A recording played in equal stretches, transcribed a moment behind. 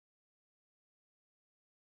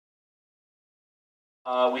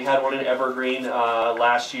We had one in Evergreen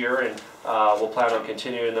last year, and we'll plan on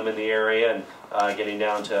continuing them in the area and getting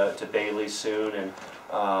down to Bailey soon. And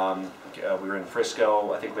we were in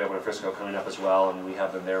Frisco. I think we have one in Frisco coming up as well, and we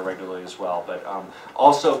have them there regularly as well. But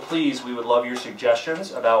also, please, we would love your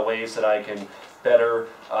suggestions about ways that I can better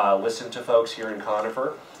listen to folks here in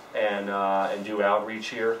Conifer and do outreach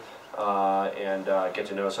here. And get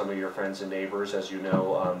to know some of your friends and neighbors. As you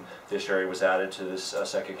know, this area was added to this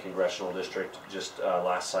 2nd Congressional District just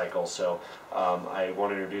last cycle. So I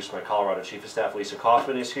want to introduce my Colorado Chief of Staff, Lisa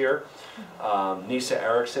Kaufman, is here. Nisa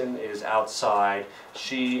Erickson is outside.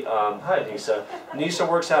 She, hi Nisa. Nisa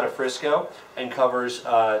works out of Frisco and covers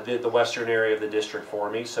the western area of the district for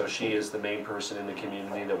me. So she is the main person in the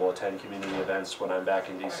community that will attend community events when I'm back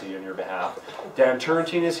in D.C. on your behalf. Dan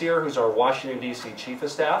Turrentine is here, who's our Washington, D.C. Chief of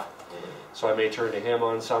Staff. So I may turn to him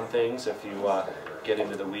on some things if you get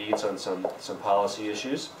into the weeds on some policy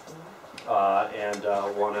issues. And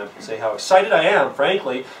want to say how excited I am,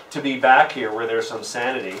 frankly, to be back here where there's some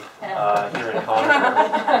sanity here in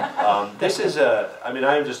Conifer. This is I mean,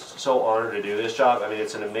 I'm just so honored to do this job. I mean,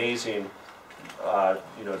 it's an amazing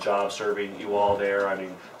job serving you all there. I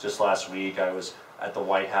mean, just last week I was at the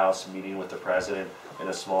White House meeting with the President in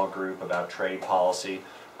a small group about trade policy.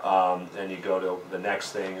 And you go to the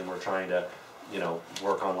next thing, and we're trying to,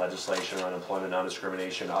 work on legislation on employment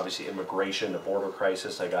non-discrimination. Obviously, immigration, the border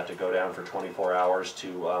crisis. I got to go down for 24 hours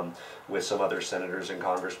to, with some other senators and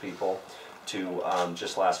congresspeople, to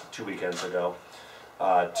just last 2 weekends ago,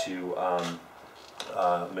 to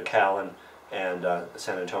McAllen and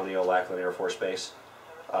San Antonio Lackland Air Force Base.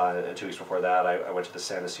 And 2 weeks before that, I went to the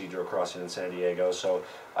San Isidro crossing in San Diego. So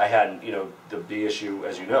I hadn't, the issue,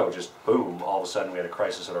 as you know, just boom, all of a sudden we had a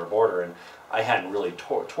crisis at our border, and I hadn't really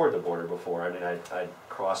toured the border before. I mean, I'd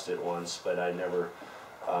crossed it once, but I never,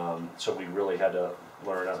 so we really had to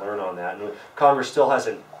learn on that. And Congress still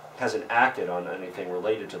hasn't acted on anything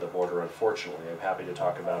related to the border, unfortunately. I'm happy to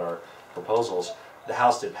talk about our proposals. The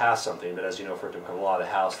House did pass something, but as you know, for it to become law, the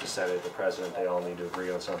House, the Senate, the President, they all need to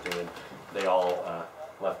agree on something, and they all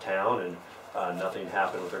left town, and nothing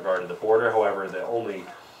happened with regard to the border. However, the only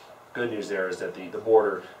good news there is that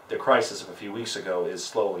the crisis of a few weeks ago is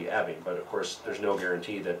slowly ebbing. But of course, there's no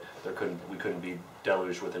guarantee that we couldn't be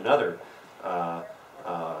deluged with another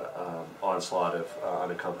onslaught of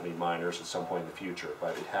unaccompanied minors at some point in the future.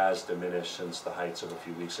 But it has diminished since the heights of a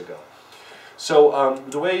few weeks ago. So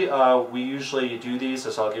the way we usually do these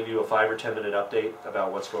is I'll give you a 5 or 10 minute update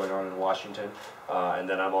about what's going on in Washington, and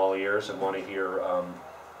then I'm all ears and want to hear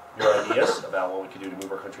your ideas about what we can do to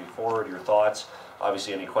move our country forward, your thoughts,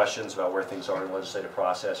 obviously any questions about where things are in the legislative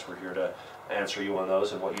process. We're here to answer you on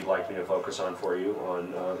those and what you'd like me to focus on for you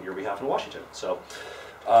on your behalf in Washington. So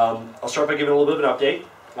I'll start by giving a little bit of an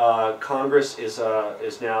update. Congress is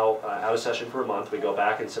now out of session for a month. We go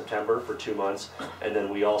back in September for 2 months, and then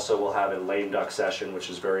we also will have a lame duck session, which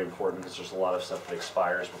is very important because there's a lot of stuff that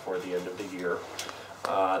expires before the end of the year.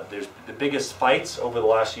 There's the biggest fights over the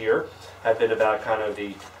last year have been about kind of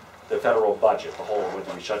the federal budget, the whole,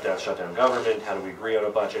 whether we shut down government, how do we agree on a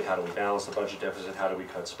budget, how do we balance the budget deficit, how do we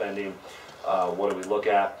cut spending, what do we look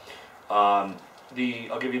at. I'll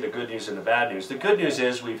give you the good news and the bad news. The good news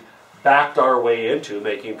is we've backed our way into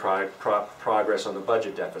making progress on the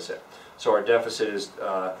budget deficit. So our deficit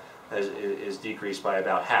is decreased by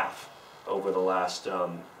about half over the last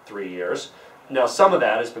 3 years. Now, some of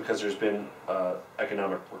that is because there's been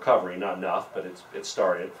economic recovery, not enough, but it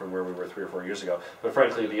started from where we were 3 or 4 years ago. But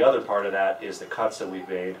frankly, the other part of that is the cuts that we've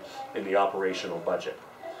made in the operational budget.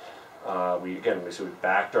 We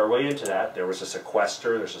backed our way into that. There's a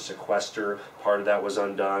sequester, part of that was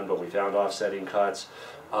undone, but we found offsetting cuts.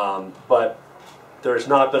 But there's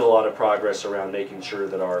not been a lot of progress around making sure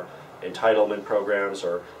that our entitlement programs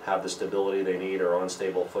have the stability they need or on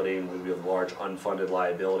stable footing. We have large unfunded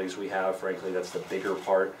liabilities we have. Frankly, that's the bigger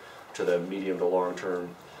part to the medium to long-term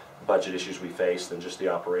budget issues we face than just the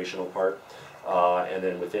operational part. And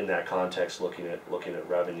then within that context, looking at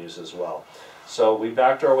revenues as well. So we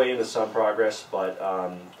backed our way into some progress, but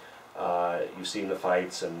you've seen the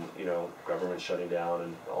fights and government shutting down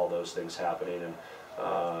and all those things happening, and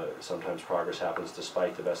sometimes progress happens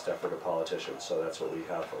despite the best effort of politicians. So that's what we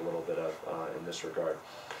have a little bit of in this regard.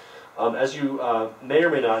 As you may or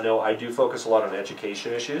may not know, I do focus a lot on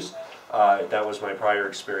education issues. That was my prior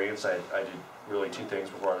experience. I did really 2 things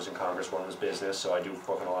before I was in Congress. One was business, so I do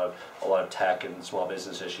focus on a lot of tech and small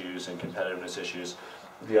business issues and competitiveness issues.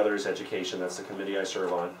 The other is education. That's the committee I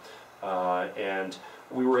serve on. And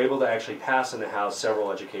we were able to actually pass in the House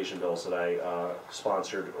several education bills that I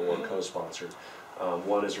sponsored or co-sponsored.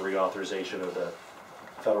 One is a reauthorization of the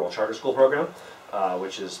federal charter school program,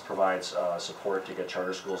 which provides support to get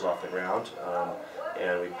charter schools off the ground.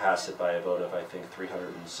 And we passed it by a vote of, I think,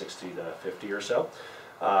 360 to 50 or so.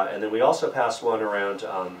 And then we also passed one around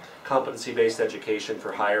competency-based education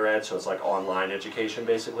for higher ed, so it's like online education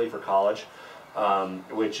basically for college,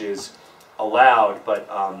 which is allowed, but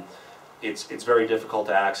it's very difficult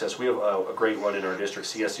to access. We have a great one in our district.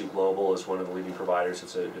 CSU Global is one of the leading providers.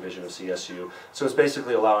 It's a division of CSU. So it's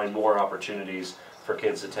basically allowing more opportunities for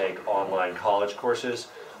kids to take online college courses.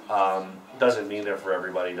 Doesn't mean they're for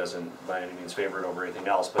everybody, doesn't by any means favor it over anything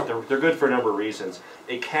else, but they're good for a number of reasons.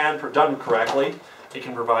 It can, done correctly, it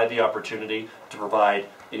can provide the opportunity to provide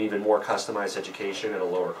an even more customized education at a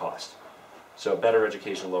lower cost. So better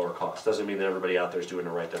education, lower cost. Doesn't mean that everybody out there is doing it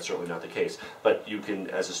right, that's certainly not the case. But you can,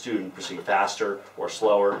 as a student, proceed faster or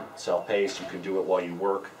slower, self-paced. You can do it while you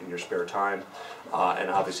work in your spare time. And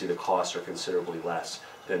obviously the costs are considerably less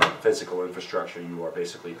than physical infrastructure you are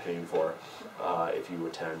basically paying for if you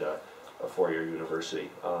attend a four-year university.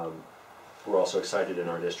 We're also excited in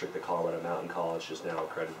our district that Colorado Mountain College is now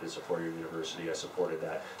accredited as a four-year university. I supported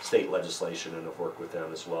that state legislation and have worked with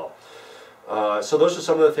them as well. So those are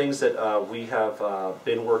some of the things that we have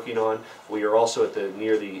been working on. We are also at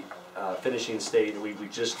near the finishing stage. We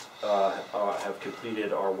just have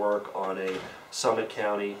completed our work on a Summit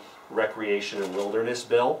County Recreation and Wilderness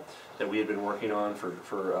bill that we had been working on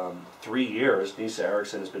for 3 years. Nisa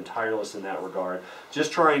Erickson has been tireless in that regard.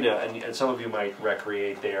 Just trying to, and some of you might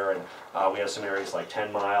recreate there, and we have some areas like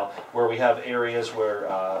 10 Mile, where we have areas where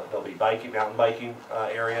there'll be mountain biking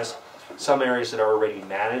areas. Some areas that are already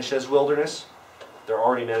managed as wilderness. They're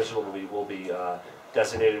already managed, will be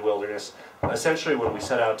designated wilderness. Essentially, when we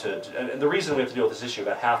set out and the reason we have to deal with this issue,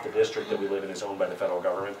 about half the district that we live in is owned by the federal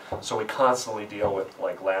government, so we constantly deal with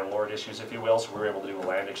like landlord issues, if you will. So we were able to do a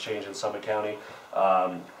land exchange in Summit County,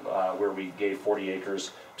 where we gave 40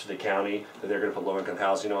 acres to the county that they're going to put low-income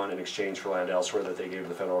housing on in exchange for land elsewhere that they gave to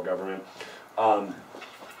the federal government.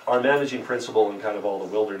 Our managing principle in kind of all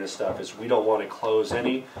the wilderness stuff is we don't want to close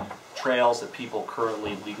any trails that people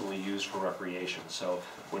currently legally use for recreation. So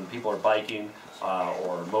when people are biking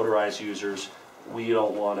or motorized users, we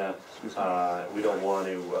don't want to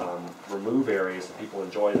remove areas that people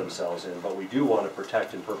enjoy themselves in, but we do want to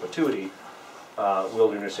protect in perpetuity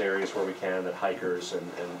wilderness areas where we can, that hikers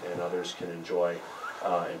and others can enjoy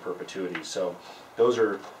in perpetuity. So those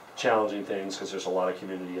are challenging things because there's a lot of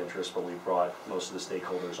community interest, but we've brought most of the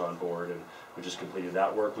stakeholders on board and we just completed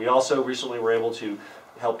that work. We also recently were able to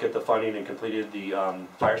help get the funding and completed the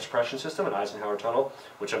fire suppression system at Eisenhower Tunnel,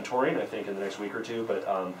 which I'm touring, I think, in the next week or two, but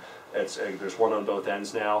there's one on both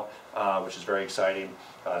ends now, which is very exciting.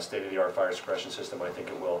 State-of-the-art fire suppression system. I think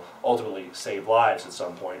it will ultimately save lives at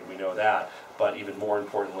some point, we know that, but even more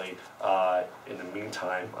importantly, in the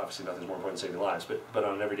meantime, obviously nothing's more important than saving lives, but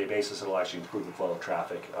on an everyday basis it'll actually improve the flow of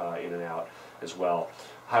traffic in and out as well.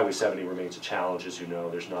 Highway 70 remains a challenge, as you know.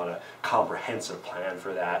 There's not a comprehensive plan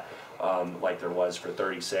for that like there was for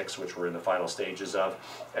 36, which we're in the final stages of,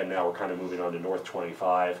 and now we're kind of moving on to North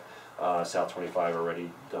 25, South 25 already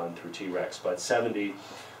done through T-Rex, but 70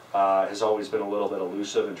 has always been a little bit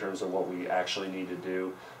elusive in terms of what we actually need to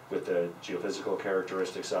do with the geophysical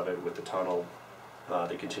characteristics of it, with the tunnel.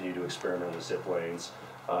 They continue to experiment with zip lanes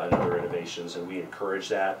and other innovations, and we encourage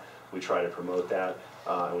that. We try to promote that,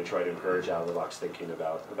 and we try to encourage out-of-the-box thinking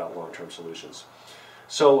about long-term solutions.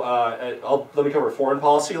 So let me cover foreign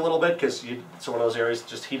policy a little bit, because it's one of those areas that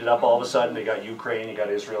just heated up all of a sudden. You got Ukraine, you got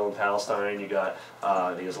Israel and Palestine, you got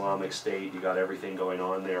the Islamic State, you got everything going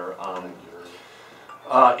on there.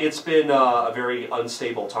 It's been a very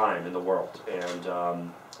unstable time in the world,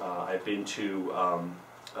 and I've been to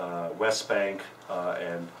West Bank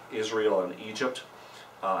and Israel and Egypt.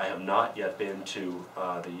 I have not yet been to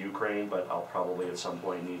the Ukraine, but I'll probably at some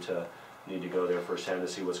point need to go there firsthand to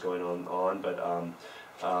see what's going on. But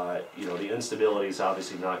you know, the instability is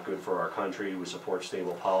obviously not good for our country. We support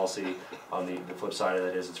stable policy. On the flip side of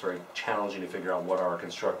that is it's very challenging to figure out what our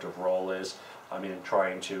constructive role is. I mean,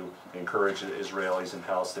 trying to encourage the Israelis and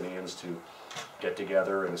Palestinians to get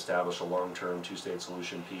together and establish a long-term two-state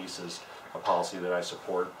solution peace is a policy that I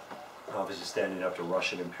support. Obviously, standing up to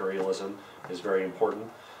Russian imperialism is very important.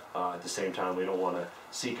 At the same time, we don't want to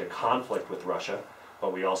seek a conflict with Russia,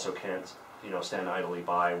 but we also can't, you know, stand idly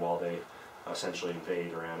by while they essentially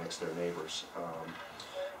invade or annex their neighbors.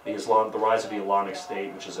 The rise of the Islamic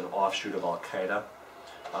State, which is an offshoot of Al-Qaeda,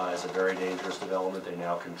 is a very dangerous development. They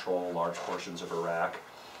now control large portions of Iraq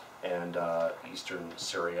and eastern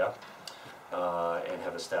Syria and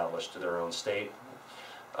have established their own state.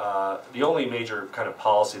 The only major kind of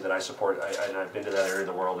policy that I support, and I've been to that area of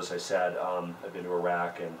the world, as I said, I've been to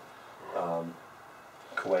Iraq and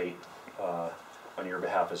Kuwait on your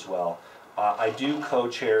behalf as well. I do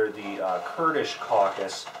co-chair the Kurdish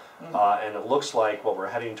caucus, and it looks like what we're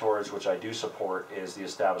heading towards, which I do support, is the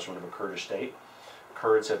establishment of a Kurdish state.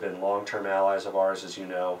 Kurds have been long-term allies of ours, as you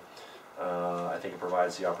know. I think it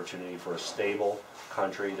provides the opportunity for a stable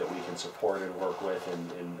country that we can support and work with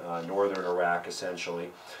in northern Iraq, essentially.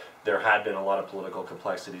 There had been a lot of political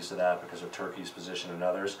complexities to that because of Turkey's position and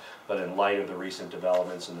others, but in light of the recent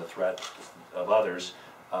developments and the threat of others,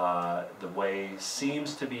 the way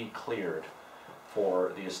seems to be cleared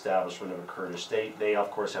for the establishment of a Kurdish state. They,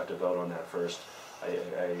 of course, have to vote on that first.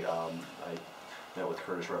 I met with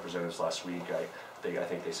Kurdish representatives last week. I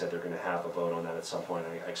think they said they're going to have a vote on that at some point.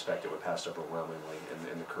 I expect it would pass overwhelmingly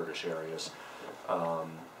in the Kurdish areas.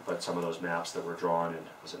 But some of those maps that were drawn in,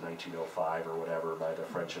 was it 1905 or whatever, by the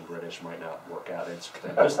French and British might not work out.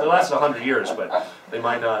 They lasted 100 years, but they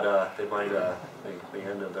might not. The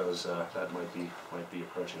end of those that might be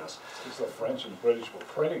approaching us. Because the French and British were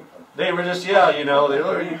printing them. They were just, yeah, you know,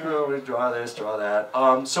 we draw this, draw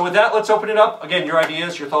that. So with that, let's open it up. Again, your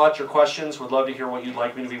ideas, your thoughts, your questions. Would love to hear what you'd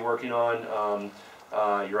like me to be working on.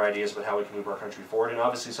 Your ideas about how we can move our country forward, and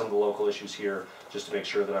obviously some of the local issues here, just to make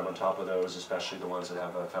sure that I'm on top of those, especially the ones that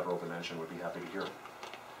have a federal dimension, would be happy to hear.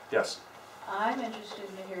 Yes? I'm interested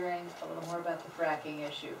in hearing a little more about the fracking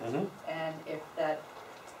issue, and if that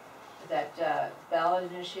ballot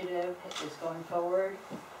initiative is going forward,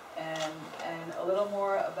 and a little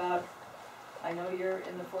more about, I know you're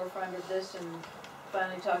in the forefront of this and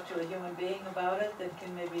finally talked to a human being about it that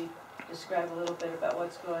can maybe describe a little bit about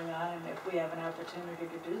what's going on and if we have an opportunity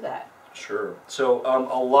to do that. Sure. So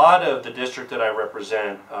a lot of the district that I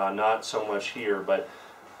represent, not so much here, but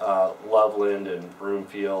Loveland and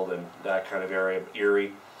Broomfield and that kind of area,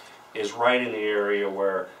 Erie, is right in the area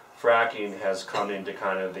where fracking has come into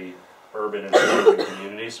kind of the urban and suburban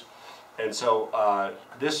communities. And so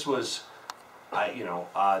this was,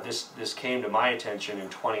 this came to my attention in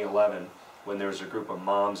 2011 when there was a group of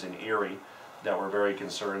moms in Erie that were very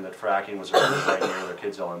concerned that fracking was occurring right near their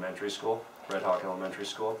kids' elementary school, Red Hawk Elementary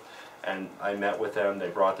School. And I met with them, they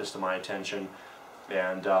brought this to my attention,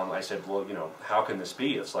 and I said, well, you know, how can this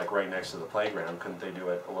be? It's like right next to the playground. Couldn't they do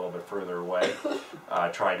it a little bit further away?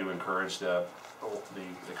 Tried to encourage the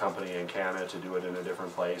company in Canada to do it in a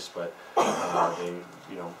different place, but they,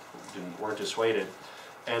 you know, weren't dissuaded.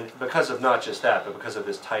 And because of not just that, but because of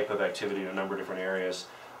this type of activity in a number of different areas,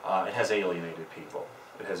 it has alienated people.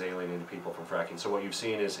 It has alienated people from fracking. So what you've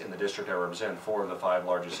seen is in the district I represent, 4 of the 5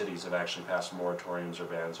 largest cities have actually passed moratoriums or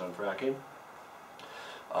bans on fracking.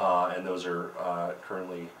 And those are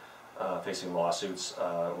currently facing lawsuits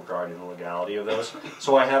regarding the legality of those.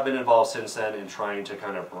 So I have been involved since then in trying to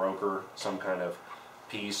kind of broker some kind of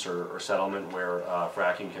peace or settlement where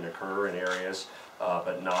fracking can occur in areas,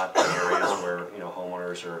 but not in areas where, you know,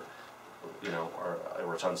 homeowners are, you know,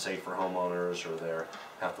 or it's unsafe for homeowners, or they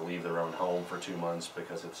have to leave their own home for 2 months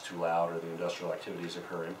because it's too loud or the industrial activity is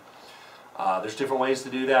occurring. There's different ways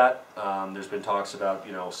to do that. There's been talks about,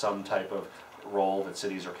 you know, some type of role that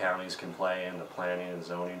cities or counties can play in the planning and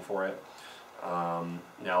zoning for it. Now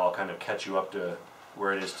I'll kind of catch you up to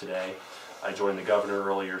where it is today. I joined the governor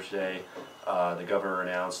earlier today. The governor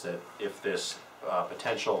announced that if this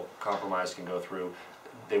potential compromise can go through,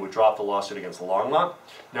 they would drop the lawsuit against Longmont.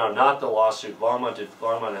 Now, not the lawsuit.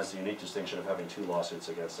 Longmont has the unique distinction of having 2 lawsuits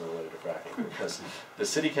against them related to fracking, because the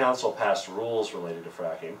city council passed rules related to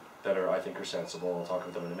fracking that I think are sensible. I'll talk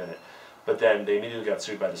about them in a minute. But then they immediately got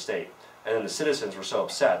sued by the state. And then the citizens were so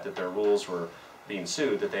upset that their rules were being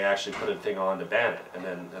sued that they actually put a thing on to ban it, and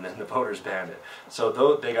then the voters banned it.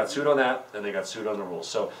 So they got sued on that, and they got sued on the rules.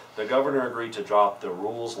 So the governor agreed to drop the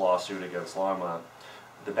rules lawsuit against Longmont.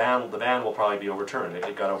 The ban will probably be overturned.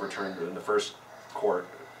 It got overturned in the first court.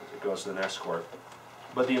 It goes to the next court.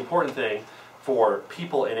 But the important thing for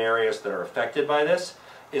people in areas that are affected by this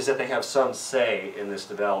is that they have some say in this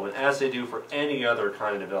development, as they do for any other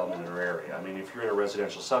kind of development in their area. I mean, if you're in a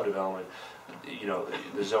residential subdevelopment, you know,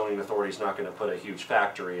 the zoning authority is not going to put a huge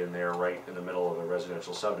factory in there right in the middle of a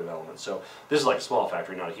residential subdevelopment. So this is like a small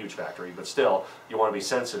factory, not a huge factory, but still you want to be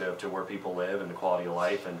sensitive to where people live and the quality of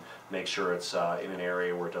life, and make sure it's in an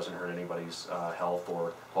area where it doesn't hurt anybody's health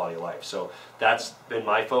or quality of life. So that's been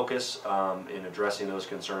my focus in addressing those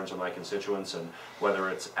concerns of my constituents, and whether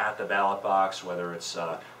it's at the ballot box, whether it's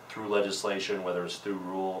through legislation, whether it's through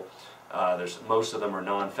rule. Most of them are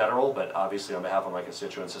non-federal, but obviously on behalf of my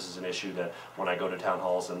constituents, this is an issue that when I go to town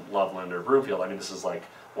halls in Loveland or Broomfield, I mean, this is like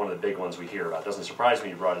one of the big ones we hear about. It doesn't surprise me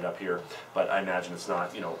you brought it up here, but I imagine it's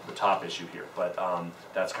not, you know, the top issue here. But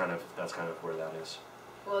that's kind of where that is.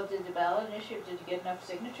 Well, did the ballot initiative, did you get enough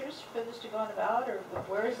signatures for this to go on the ballot, or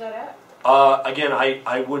where is that at? Again,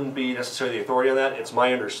 I wouldn't be necessarily the authority on that. It's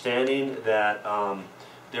my understanding that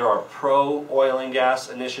there are pro-oil and gas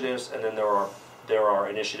initiatives, and then there are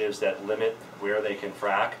initiatives that limit where they can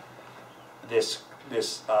frack. This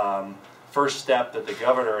first step that the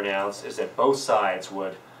governor announced is that both sides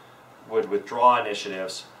would withdraw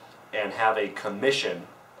initiatives and have a commission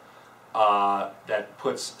that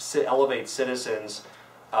elevates citizens,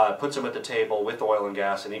 puts them at the table with oil and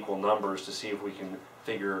gas in equal numbers to see if we can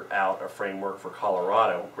figure out a framework for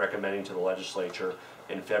Colorado, recommending to the legislature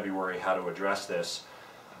in February how to address this.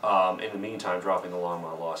 In the meantime, dropping the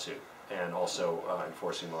Longmont lawsuit and also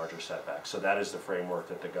enforcing larger setbacks. So that is the framework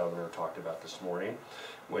that the governor talked about this morning,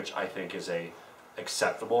 which I think is a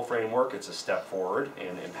acceptable framework. It's a step forward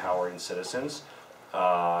in empowering citizens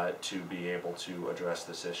to be able to address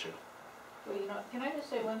this issue. Well, you know, can I just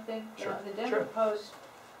say one thing? Sure. The Denver Sure. Post,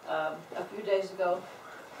 a few days ago,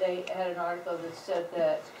 they had an article that said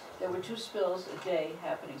that there were 2 spills a day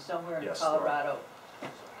happening somewhere in Yes, Colorado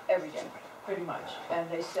every day, pretty much. And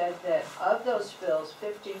they said that of those spills,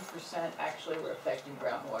 15% actually were affecting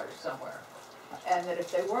groundwater somewhere. And that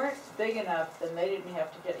if they weren't big enough, then they didn't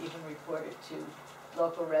have to get even reported to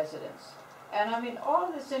local residents. And I mean, all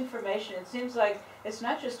of this information, it seems like it's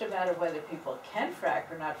not just a matter of whether people can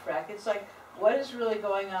frack or not frack. It's like, what is really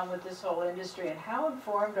going on with this whole industry, and how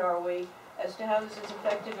informed are we as to how this is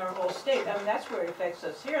affecting our whole state? I mean, that's where it affects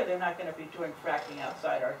us here. They're not going to be doing fracking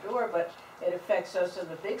outside our door, but it affects us on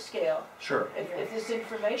the big scale. Sure. If this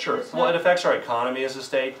information Sure. is Well, it not... affects our economy as a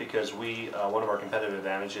state because we, one of our competitive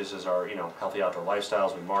advantages is our, healthy outdoor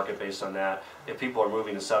lifestyles. We market based on that. If people are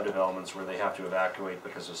moving to subdevelopments where they have to evacuate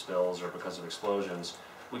because of spills or because of explosions,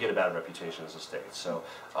 we get a bad reputation as a state. So,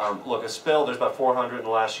 look, a spill, there's about 400 in the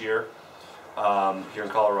last year here in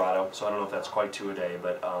Colorado. So I don't know if that's quite 2 a day,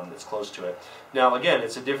 but it's close to it. Now, again,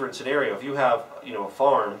 it's a different scenario. If you have, a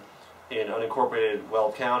farm in unincorporated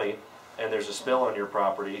Weld County, and there's a spill on your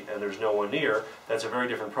property and there's no one near, that's a very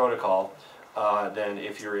different protocol than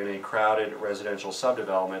if you're in a crowded residential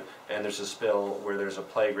subdevelopment and there's a spill where there's a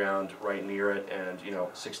playground right near it and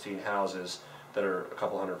 16 houses that are a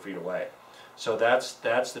couple hundred feet away. So that's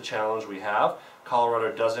the challenge we have.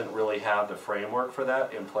 Colorado doesn't really have the framework for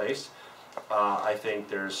that in place. I think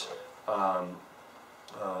there's a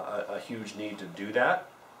huge need to do that,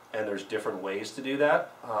 and there's different ways to do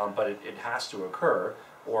that, but it has to occur,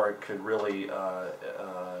 or it could really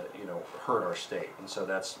hurt our state. And so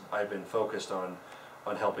I've been focused on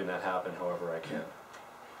helping that happen however I can.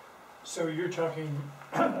 So you're talking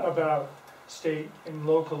about state and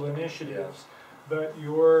local initiatives, but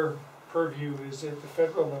your purview is at the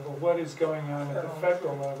federal level. What is going on at the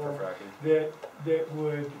federal level that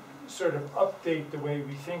would sort of update the way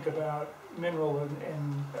we think about mineral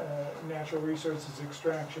and natural resources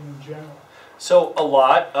extraction in general? So a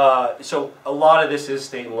lot of this is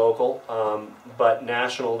state and local, but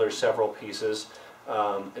national there's several pieces.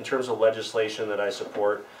 In terms of legislation that I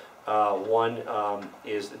support, one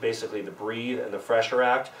is basically the Breathe and the Fresher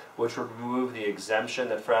Act, which would remove the exemption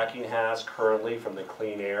that fracking has currently from the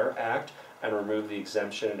Clean Air Act and remove the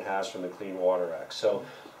exemption it has from the Clean Water Act.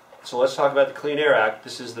 So let's talk about the Clean Air Act.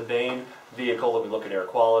 This is the main vehicle that we look at air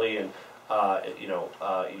quality, and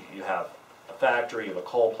you have a factory, you have a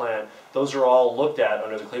coal plant. Those are all looked at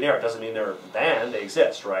under the Clean Air. It doesn't mean they're banned; they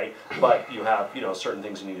exist, right? But you have certain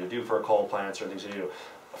things you need to do for a coal plant, certain things you need to do.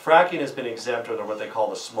 Fracking has been exempt under what they call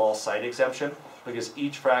the small site exemption because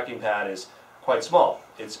each fracking pad is quite small.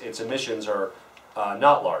 Its emissions are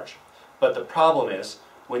not large. But the problem is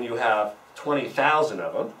when you have 20,000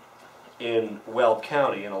 of them in Weld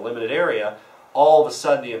County in a limited area, all of a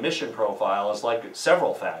sudden the emission profile is like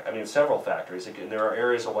several factories. And there are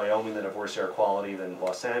areas of Wyoming that have worse air quality than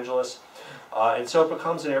Los Angeles. And so it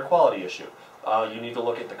becomes an air quality issue. You need to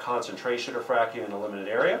look at the concentration of fracking in a limited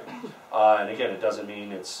area. And again, it doesn't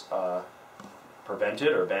mean it's prevented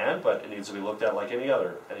or banned, but it needs to be looked at like any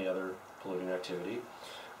other polluting activity.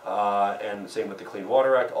 And same with the Clean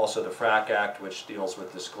Water Act, also the Frack Act, which deals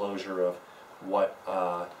with disclosure of what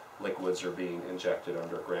liquids are being injected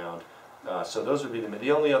underground. So those would be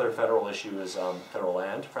the only other federal issue is federal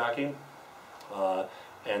land fracking.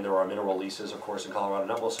 And there are mineral leases, of course, in Colorado,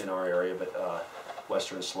 not mostly in our area, but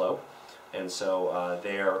western slope. And so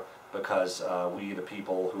because we, the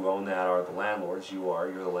people who own that, are the landlords,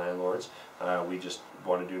 you're the landlords, we just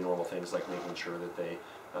want to do normal things like making sure that they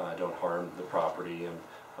don't harm the property and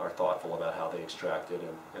are thoughtful about how they extract it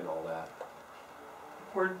and all that.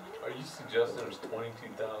 Are you suggesting there's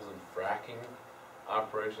 22,000 fracking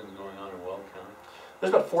operations going on in Weld County?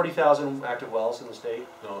 There's about 40,000 active wells in the state.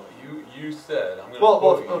 No, you said, I'm going to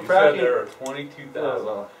quote you, you said there are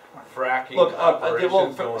 22,000 fracking Look,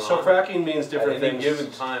 operations going so on? fracking means different At any things.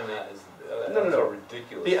 given time, that is, No, that's no. a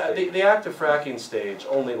ridiculous state. The active fracking stage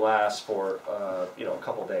only lasts for you know, a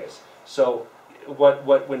couple days. So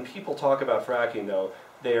when people talk about fracking though,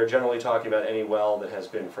 they are generally talking about any well that has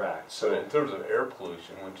been fracked. So So in terms of air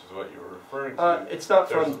pollution, which is what you were referring to, it's not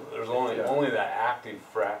there's, from. there's only yeah. only that active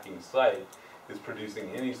fracking site is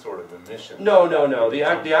producing any sort of emission. No. The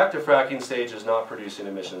active fracking stage is not producing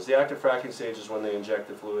emissions. The active fracking stage is when they inject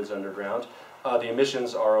the fluids underground. The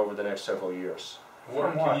emissions are over the next several years. What,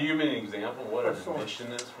 From can what? you give me an example of what an What source?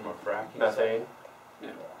 emission is from a fracking Methane.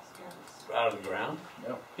 site? Out of the ground?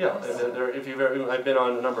 Yeah, and then if you've ever, I've been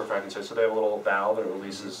on a number of fracking sites, so they have a little valve that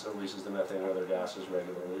releases the methane and other gases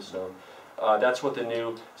regularly. So that's what the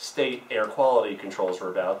new state air quality controls were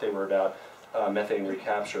about. They were about methane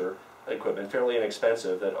recapture equipment, fairly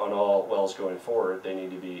inexpensive. That on all wells going forward, they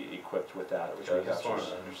need to be equipped with that, which I just want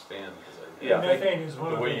recaptures. to understand because Yeah. Methane is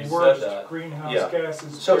one The of way you the said worst that. greenhouse Yeah.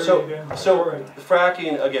 gases, So period, end of story.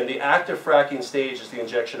 fracking, again, the active fracking stage is the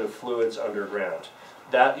injection of fluids underground.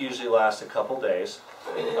 That usually lasts a couple days.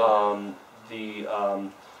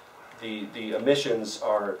 The emissions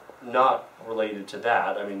are not related to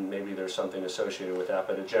that. I mean, maybe there's something associated with that,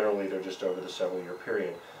 but generally they're just over the several-year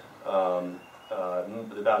period.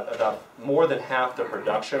 About more than half the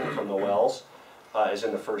production from the wells is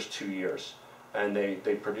in the first 2 years. And they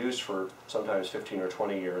produce for sometimes 15 or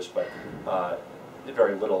 20 years, but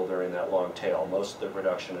very little during that long tail. Most of the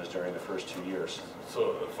production is during the first 2 years.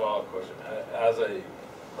 So a follow-up question, as a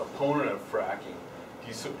opponent of fracking, do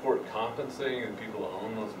you support compensating the people who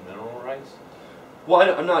own those mineral rights? Well,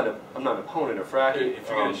 I'm not an opponent of fracking. If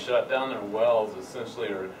you're going to shut down their wells, essentially,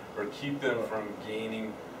 or keep them from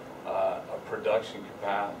gaining a production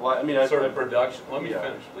capacity, Well, I mean, production. Let me yeah.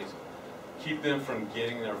 finish, please. Keep them from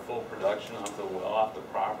getting their full production off the well, off the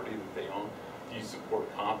property that they own. Do you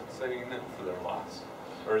support compensating them for their loss,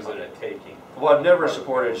 or is it a taking? Well, I've never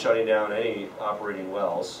supported shutting down any operating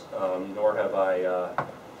wells, nor have I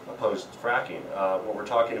opposed fracking. What we're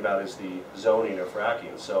talking about is the zoning of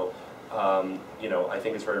fracking. So, you know, I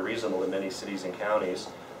think it's very reasonable that many cities and counties,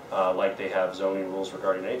 like they have zoning rules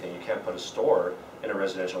regarding anything. You can't put a store in a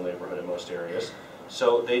residential neighborhood in most areas.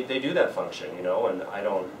 So they do that function, you know, and I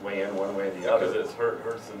don't weigh in one way or the other. Because it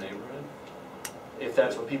hurts the neighborhood? If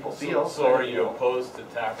that's what people feel. So are you opposed to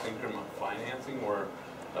tax increment financing where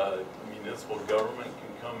municipal government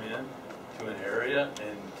can come in to an area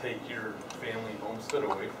and take your family homestead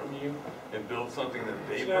away from you and build something that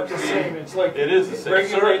they It's not the perceive? same, it's like It is the same.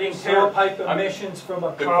 regulating Sir, tailpipe I'm- emissions from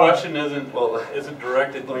a The car. question isn't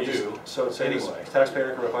directed to Let me just, you. so say this, Anyway.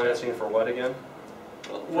 taxpayer increment financing for what again?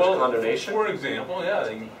 Well, condemnation? for example, yeah,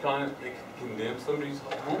 they can condemn somebody's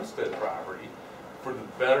homestead property for the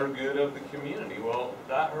better good of the community. Well,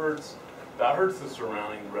 that hurts the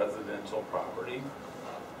surrounding residential property,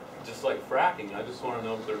 just like fracking. I just want to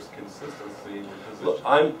know if there's consistency in your position. Look,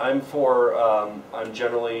 I'm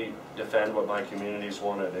generally defend what my communities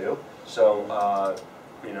want to do. So,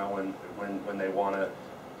 you know, when they want to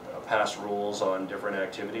pass rules on different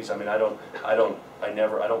activities, I mean, I don't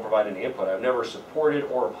provide any input. I've never supported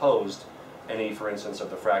or opposed any, for instance, of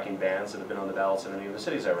the fracking bans that have been on the ballots in any of the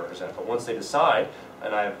cities I represent. But once they decide,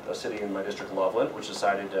 and I have a city in my district, Loveland, which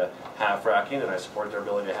decided to have fracking, and I support their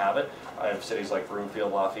ability to have it. I have cities like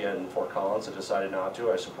Broomfield, Lafayette, and Fort Collins that decided not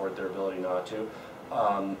to. I support their ability not to.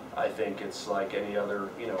 I think it's like any other,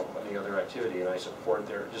 you know, any other activity, and I support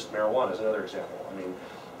their, just marijuana is another example. I mean,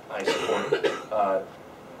 I support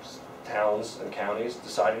towns and counties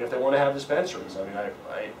deciding if they want to have dispensaries. I mean,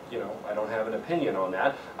 I don't have an opinion on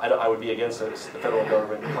that. I would be against the federal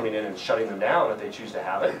government coming in and shutting them down if they choose to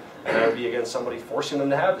have it, and I would be against somebody forcing them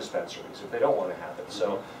to have dispensaries if they don't want to have it.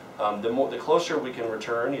 So, the closer we can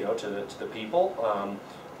return, you know, to the people,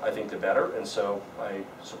 I think the better, and so I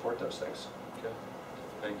support those things. Okay,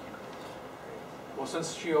 thank you. Well,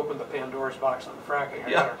 since she opened the Pandora's box on fracking, I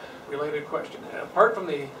Yeah. got a related question. Apart from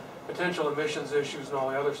the potential emissions issues and all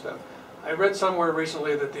the other stuff, I read somewhere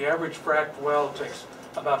recently that the average fracked well takes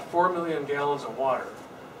about 4 million gallons of water,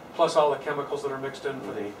 plus all the chemicals that are mixed in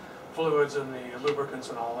for the fluids and the lubricants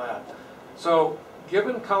and all that. So,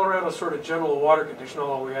 given Colorado's sort of general water condition,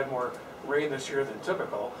 although we had more rain this year than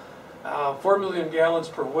typical, 4 million gallons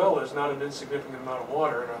per well is not an insignificant amount of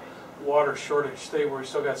water in a water shortage state where we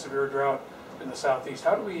still got severe drought in the southeast.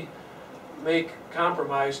 How do we make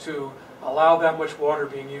compromise to allow that much water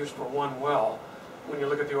being used for one well when you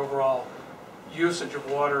look at the overall usage of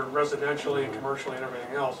water residentially and commercially and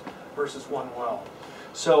everything else versus one well?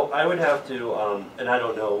 So I would have to, and I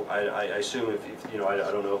don't know, I assume if you know, I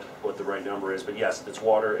don't know what the right number is, but yes, it's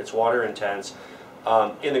water intense.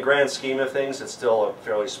 In the grand scheme of things, it's still a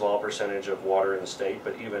fairly small percentage of water in the state,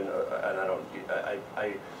 but even, and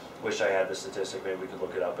I wish I had the statistic, maybe we could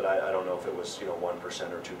look it up, but I don't know if it was 1% or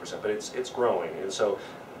 2%, but it's growing, and so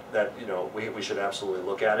that we should absolutely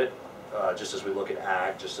look at it, just as we look at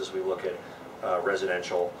ag, just as we look at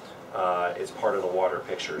residential. It's part of the water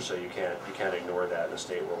picture, so you can't ignore that in a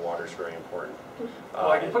state where water is very important.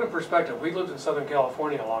 Well, I can put in perspective, we lived in Southern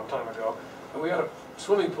California a long time ago, and we had a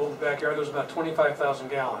swimming pool in the backyard that was about 25,000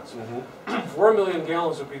 gallons. 4 million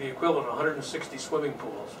gallons would be the equivalent of 160 swimming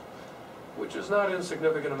pools, which is not an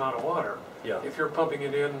insignificant amount of water. Yeah. If you're pumping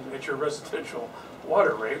it in at your residential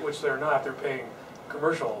water rate, which they're not, they're paying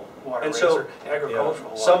commercial water rates or agricultural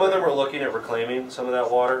water. Some of them are looking at reclaiming some of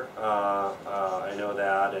that water. I know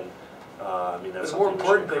that, and I mean that's the more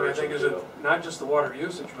important thing, I encourage think, them is to that not just the water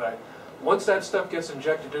usage, but once that stuff gets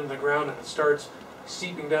injected into the ground and it starts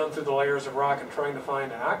seeping down through the layers of rock and trying to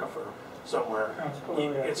find an aquifer somewhere,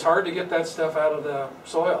 it's hard to get that stuff out of the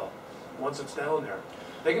soil once it's down there.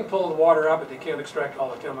 They can pull the water out, but they can't extract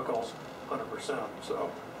all the chemicals 100%.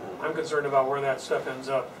 So I'm concerned about where that stuff ends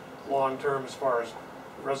up long term as far as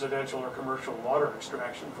residential or commercial water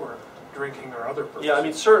extraction for drinking or other purposes. Yeah, I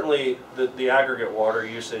mean, certainly the aggregate water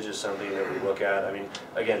usage is something that we look at. I mean,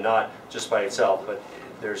 again, not just by itself, but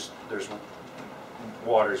there's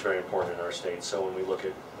water is very important in our state. So when we look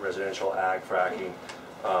at residential ag fracking,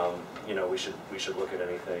 we should look at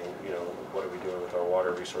anything. What are we doing with our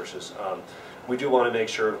water resources? We do want to make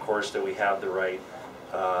sure, of course, that we have the right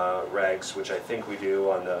regs, which I think we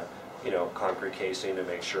do on the concrete casing, to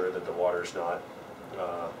make sure that the water's not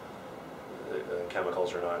the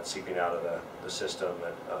chemicals are not seeping out of the system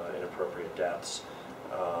at inappropriate depths.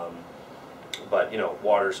 But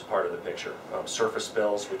water's part of the picture. Surface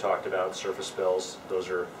spills, we talked about surface spills. Those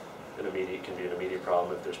are can be an immediate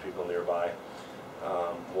problem if there's people nearby.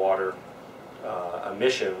 Water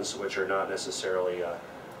emissions, which are not necessarily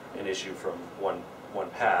an issue from one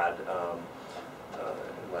pad,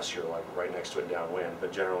 unless you're like right next to it downwind,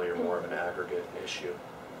 but generally are more of an aggregate issue.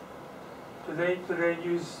 Do they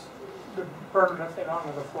use the burn methane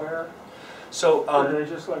onto the flare? So or do they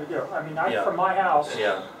just let it go? I mean, yeah. from my house,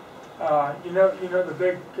 yeah. you know the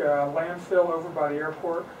big landfill over by the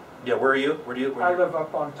airport? Yeah, where are you? I live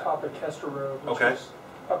up on top of Kester Road, which okay. is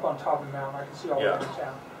up on top of the mountain. I can see all yeah. over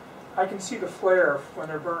town. I can see the flare when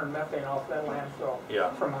they're burning methane off that landfill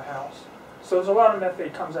yeah. from my house. So there's a lot of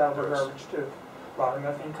methane comes out of the garbage too. A lot of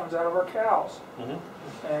methane comes out of our cows. Mm-hmm.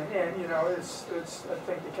 And it's I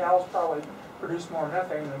think the cows probably produce more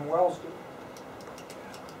methane than wells do.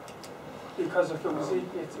 Because if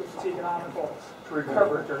it's economical to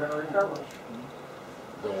recover it, they're going to recover it.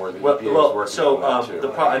 The more the EPA is working on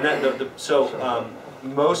that too.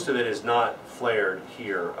 Most of it is not flared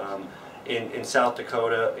here. In South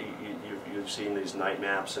Dakota, you've seen these night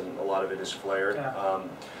maps, and a lot of it is flared. Yeah.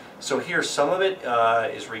 So here, some of it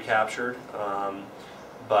is recaptured,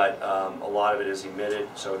 but a lot of it is emitted.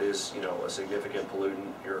 So it is, a significant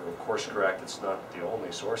pollutant. You're of course correct. It's not the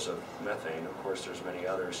only source of methane. Of course, there's many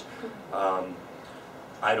others.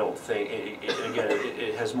 I don't think.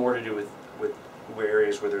 It has more to do with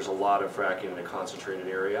areas where there's a lot of fracking in a concentrated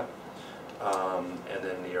area, and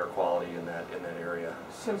then the air quality in that area.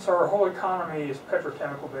 Since our whole economy is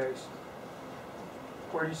petrochemical based,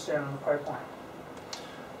 where do you stand on the pipeline?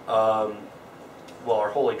 Well, our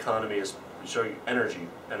whole economy is energy.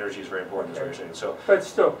 Energy is very important, is what you're saying. So, but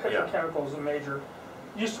still, petrochemical is a major.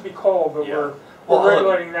 Used to be coal, but yeah. we're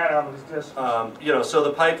regulating that out of existence. So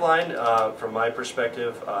the pipeline, from my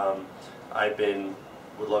perspective,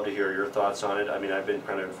 would love to hear your thoughts on it. I mean, I've been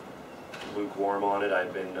kind of lukewarm on it.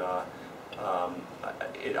 I've been,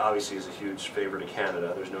 it obviously is a huge favor to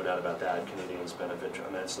Canada. There's no doubt about that. Canadians benefit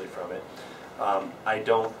immensely from it. I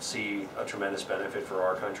don't see a tremendous benefit for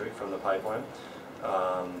our country from the pipeline.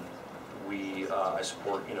 I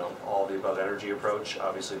support, all the above energy approach.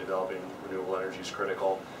 Obviously, developing renewable energy is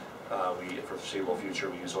critical. For the foreseeable future,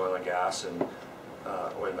 we use oil and gas, and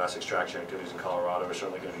oil and gas extraction activities in Colorado are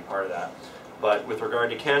certainly going to be part of that. But with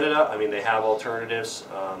regard to Canada, I mean, they have alternatives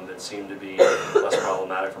that seem to be less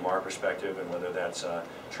problematic from our perspective, and whether that's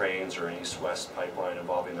trains or an east-west pipeline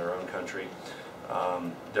involving their own country.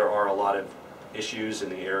 There are a lot of issues in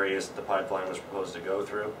the areas that the pipeline was proposed to go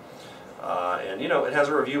through. And it has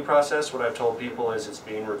a review process. What I've told people is it's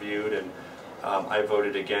being reviewed, and I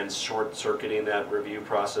voted against short-circuiting that review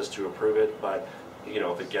process to approve it, but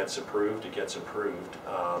if it gets approved, it gets approved.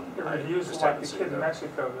 The review's like the kid in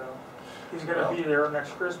Mexico, though. He's going to be there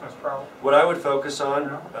next Christmas, probably. What I would focus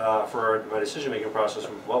on for my decision-making process,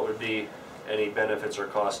 what would be any benefits or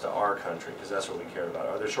costs to our country, because that's what we care about.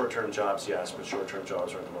 Are there short-term jobs? Yes, but short-term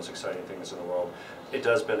jobs aren't the most exciting things in the world. It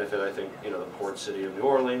does benefit, I think, the port city of New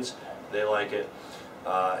Orleans. They like it.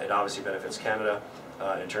 It obviously benefits Canada.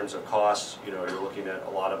 In terms of costs, you're looking at a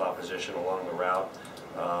lot of opposition along the route.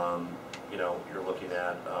 You're looking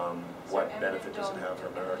at what benefit does it have for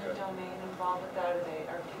America. Is there eminent domain involved with that,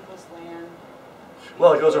 are people's land?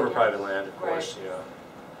 Well, it goes over private land, of course, right. Yeah.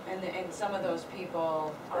 And some of those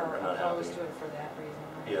people are not opposed happy. to it for that reason,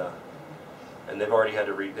 right? Yeah. And they've already had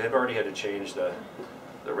to change the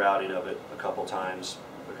routing of it a couple times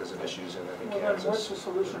because of issues in, I think, Well, then Kansas. what's the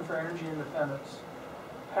solution for energy independence?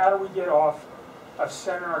 How do we get off of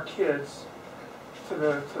sending our kids to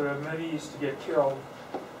the Mideast to get killed,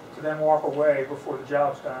 to then walk away before the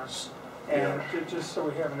job's done, and just so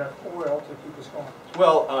we have enough oil to keep us going?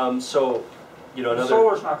 Well, another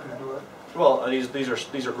Solar's not going to do it. Well, these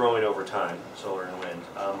are growing over time, solar and wind.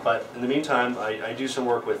 But in the meantime, I do some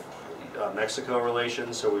work with Mexico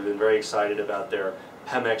relations, so we've been very excited about their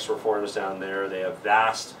Pemex reforms down there. They have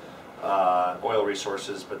vast oil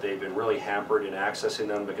resources, but they've been really hampered in accessing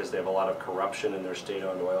them because they have a lot of corruption in their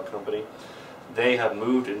state-owned oil company. They have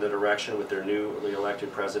moved in the direction with their newly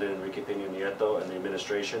elected president, Enrique Peña Nieto, and the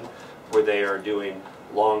administration, where they are doing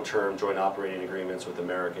long-term joint operating agreements with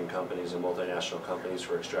American companies and multinational companies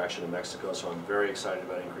for extraction in Mexico. So I'm very excited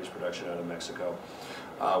about increased production out of Mexico.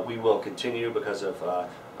 We will continue because of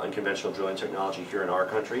unconventional drilling technology here in our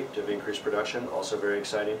country to increase production, also very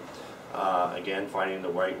exciting. Again, finding the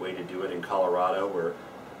right way to do it in Colorado, where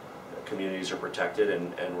communities are protected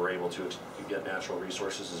and we're able to get natural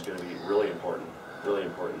resources, is going to be really important, really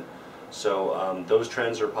important. So those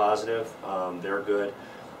trends are positive, they're good.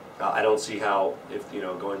 I don't see how,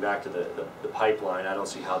 going back to the pipeline, I don't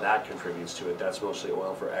see how that contributes to it. That's mostly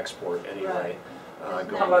oil for export anyway. Right.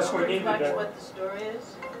 Unless we pretty need much it. what the story is?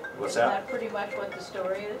 What's Isn't that? pretty much what the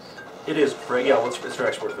story is? It is, yeah, it's for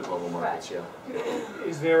export to the global markets, yeah.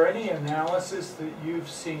 Is there any analysis that you've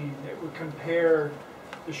seen that would compare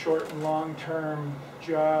the short and long-term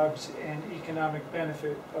jobs and economic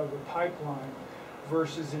benefit of a pipeline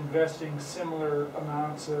versus investing similar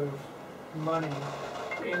amounts of money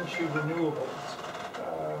into renewables?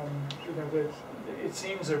 It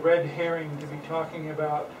seems a red herring to be talking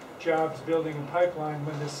about jobs building a pipeline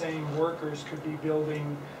when the same workers could be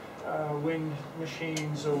building wind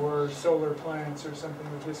machines or solar plants or something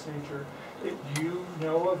of this nature. Do you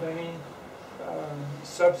know of any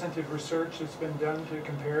substantive research that's been done to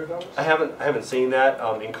compare those? I haven't seen that.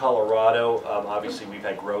 In Colorado, obviously we've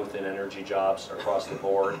had growth in energy jobs across the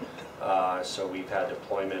board. So we've had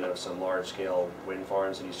deployment of some large-scale wind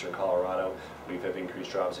farms in eastern Colorado. We've had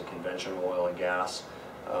increased jobs in conventional oil and gas.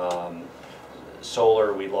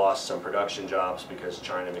 Solar, we lost some production jobs because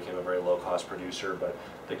China became a very low-cost producer, but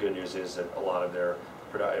the good news is that a lot of their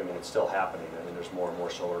production, it's still happening. There's more and more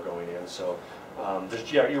solar going in. So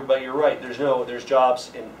you're right. There's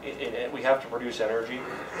jobs in we have to produce energy.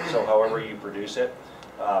 So however you produce it,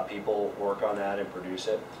 people work on that and produce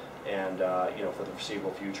it. And for the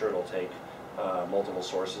foreseeable future, it'll take multiple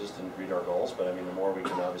sources to meet our goals. But the more we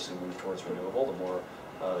can obviously move towards renewable, the more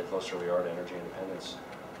the closer we are to energy independence.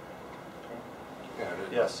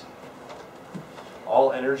 Yes.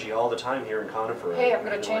 All energy all the time here in Conifer. Hey, I'm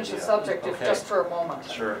going to change the subject just for a moment.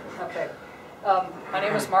 Sure. Okay. My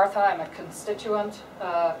name is Martha. I'm a constituent,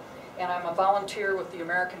 and I'm a volunteer with the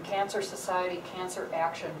American Cancer Society Cancer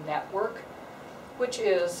Action Network, which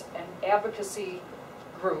is an advocacy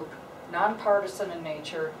group, nonpartisan in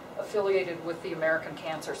nature, affiliated with the American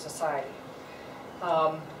Cancer Society.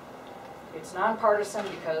 It's nonpartisan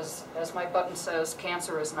because, as my button says,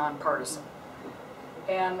 cancer is nonpartisan.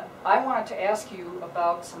 And I wanted to ask you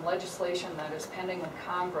about some legislation that is pending in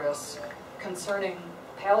Congress concerning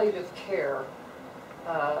palliative care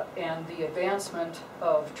and the advancement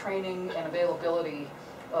of training and availability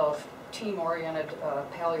of team-oriented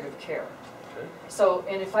palliative care. Okay. So,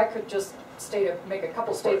 and if I could just make a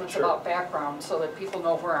couple statements about background so that people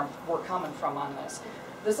know where we're coming from on this.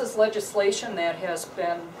 This is legislation that has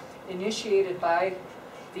been initiated by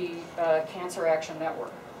the Cancer Action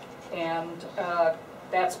Network. And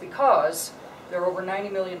that's because there are over 90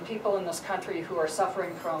 million people in this country who are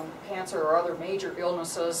suffering from cancer or other major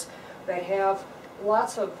illnesses that have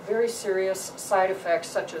lots of very serious side effects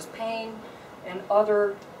such as pain and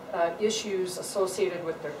other issues associated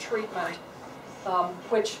with their treatment,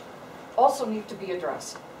 which also need to be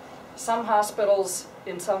addressed. Some hospitals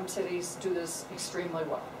in some cities do this extremely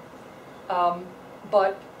well,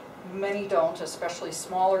 but many don't, especially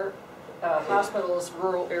smaller hospitals,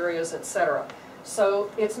 rural areas, etc. So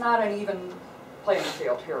it's not an even playing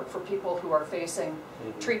field here for people who are facing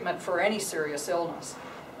treatment for any serious illness.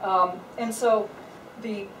 And so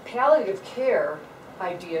the palliative care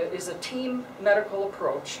idea is a team medical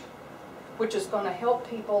approach which is going to help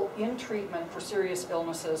people in treatment for serious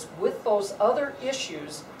illnesses with those other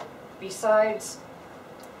issues besides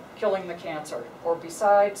killing the cancer or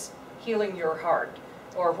besides healing your heart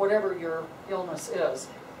or whatever your illness is.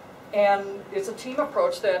 And it's a team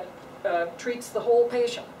approach that treats the whole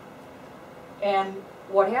patient. And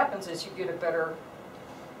what happens is you get a better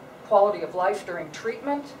quality of life during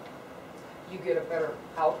treatment, you get a better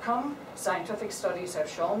outcome. Scientific studies have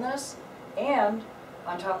shown this. And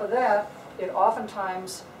on top of that, it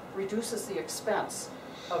oftentimes reduces the expense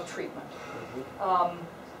of treatment.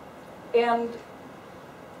 And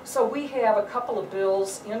so we have a couple of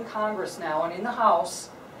bills in Congress now, and in the House,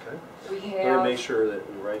 Okay. we Let have... me make sure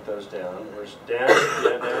that we write those down. Where's Dan?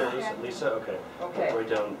 Dan, Lisa? Okay. Okay. Write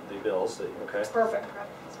down the bills. Okay. Perfect.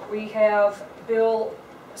 We have Bill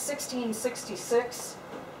 1666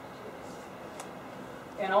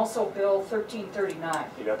 and also Bill 1339.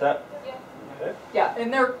 You got that? Yeah. Okay. Yeah,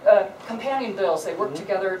 and they're companion bills. They work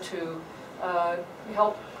together to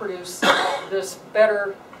help produce this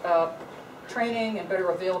better training and better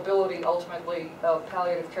availability, ultimately, of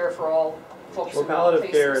palliative care for all folks Well, who palliative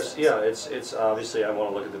face care this. is, yeah, it's obviously, I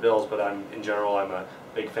want to look at the bills, but in general, I'm a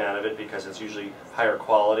big fan of it because it's usually higher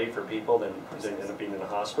quality for people than being in a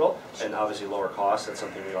hospital, and obviously lower cost. That's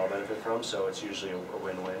something we all benefit from, so it's usually a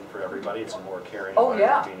win-win for everybody. It's a more caring Oh,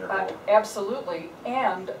 environment yeah, to be in your home. absolutely.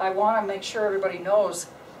 And I want to make sure everybody knows,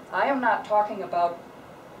 I am not talking about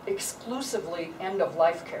exclusively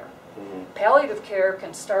end-of-life care. Palliative care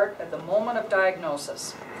can start at the moment of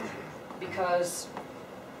diagnosis, because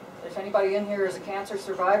if anybody in here is a cancer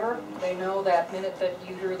survivor, they know that minute that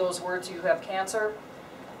you hear those words, you have cancer,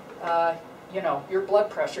 you know, your blood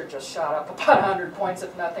pressure just shot up about 100 points,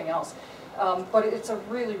 if nothing else. But it's a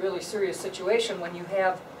really, really serious situation when you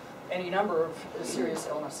have any number of serious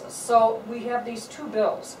illnesses. So we have these two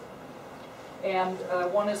bills. And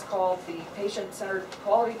one is called the Patient-Centered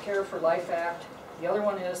Quality Care for Life Act. The other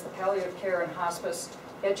one is the Palliative Care and Hospice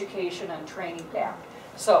Education and Training Act.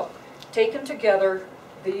 So, taken together,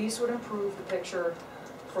 these would improve the picture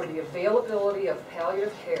for the availability of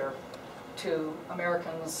palliative care to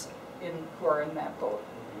Americans who are in that boat.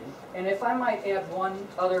 And if I might add one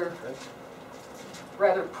other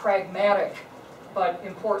rather pragmatic but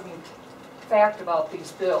important fact about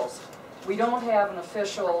these bills. We don't have an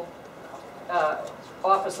official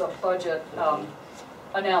Office of Budget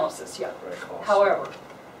analysis yet. However,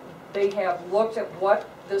 they have looked at what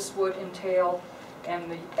this would entail,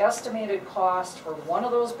 and the estimated cost for one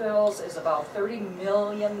of those bills is about $30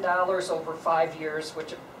 million over 5 years,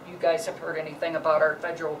 which if you guys have heard anything about our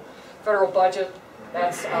federal budget,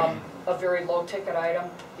 that's a very low ticket item.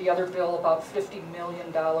 The other bill about $50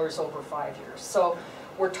 million over 5 years. So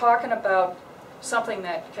we're talking about something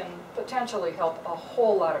that can potentially help a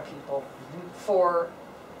whole lot of people for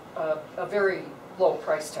a very low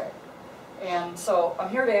price tag. And so I'm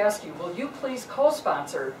here to ask you, will you please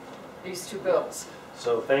co-sponsor these two bills?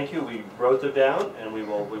 So thank you. We wrote them down, and we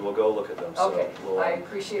will go look at them. So Okay, we'll, I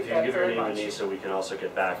appreciate that if you give your very name much. to Nisa, we can also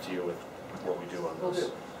get back to you with what we do on Will this.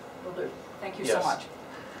 do, will do. Thank you Yes. so much.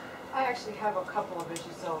 I actually have a couple of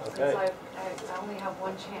issues, so Okay. since I only have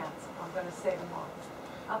one chance, I'm going to say them all.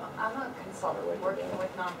 I'm a consultant working with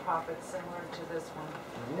nonprofits similar to this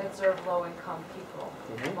one that serve low-income people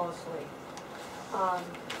mostly.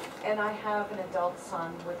 And I have an adult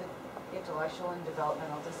son with an intellectual and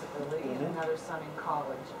developmental disability and another son in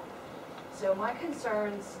college. So my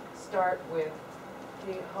concerns start with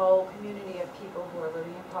the whole community of people who are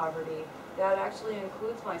living in poverty. That actually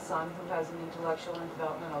includes my son, who has an intellectual and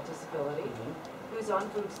developmental disability, who's on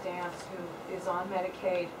food stamps, who is on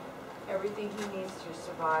Medicaid, everything he needs to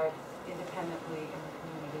survive independently in the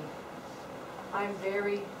community. I'm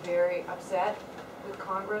very, very upset with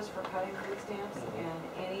Congress for cutting food stamps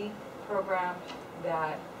and any program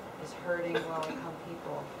that is hurting low-income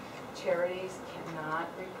people. Charities cannot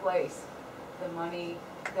replace the money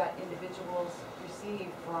that individuals receive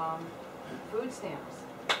from food stamps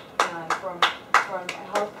and from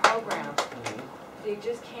health programs. They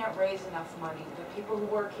just can't raise enough money. The people who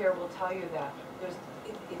work here will tell you that.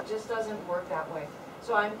 It just doesn't work that way.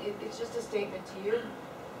 So it's just a statement to you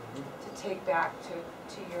to take back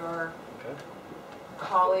to your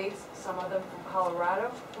colleagues, some of them from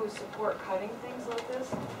Colorado, who support cutting things like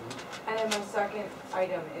this. And then my second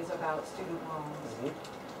item is about student loans.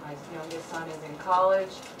 My youngest son is in college.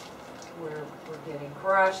 We're getting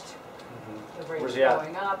crushed. The Where's rate's he at?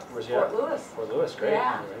 going up. Where's he Fort at? Lewis. Fort Lewis, great.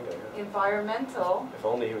 Yeah. There you go, yeah. Environmental, If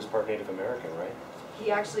only he was part Native American, right?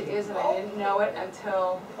 he actually is, and I didn't know it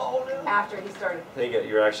until after he started.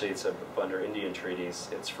 You're actually, it's under Indian treaties,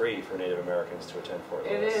 it's free for Native Americans to attend Fort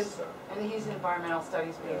It Lewis. is, So. and he's an environmental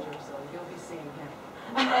studies major, so you'll be seeing him.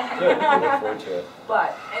 Good, I look forward to it.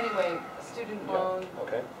 But anyway, student Yeah. loan,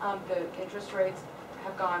 Okay. the interest rates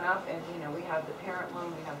have gone up, and you know, we have the parent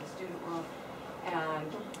loan, we have the student loan,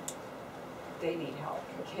 and they need help.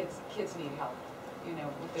 Kids need help, you know,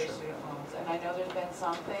 with their Sure. student loans. And I know there's been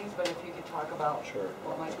some things, but if you could talk about Sure.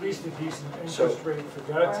 what might At be. least a decent So- interest rate for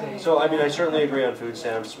God's Right. sake. So, I mean, I certainly agree on food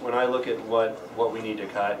stamps. When I look at what we need to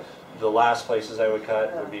cut, the last places I would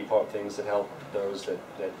cut would be things that help those that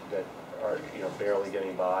are, you know, barely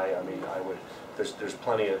getting by. I mean, there's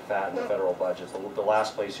plenty of fat in the federal budget. The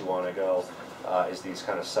last place you want to go is these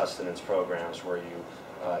kind of sustenance programs where you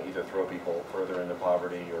either throw people further into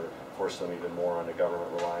poverty or force them even more onto government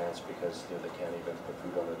reliance because, you know, they can't even put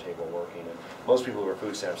food on their table working. And most people who are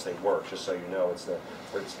food stamps, they work, just so you know. It's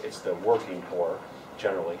the working poor,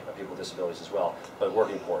 generally, people with disabilities as well, but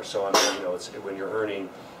working poor. So, I mean, you know, it's when you're earning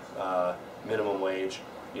minimum wage,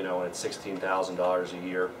 you know, and it's $16,000 a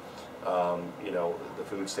year, you know, the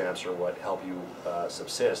food stamps are what help you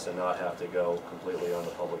subsist and not have to go completely on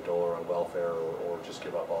the public dole or on welfare or just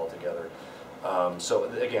give up altogether. So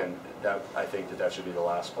again, I think that should be the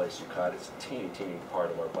last place you cut. It's a teeny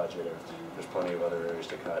part of our budget, and there's plenty of other areas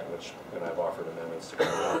to cut, and I've offered amendments to cut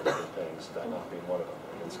a lot of different things, that not being one of them,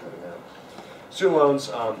 against cutting that. Student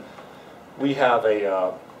loans, we have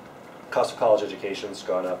a cost of college education's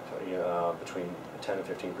gone up between 10 and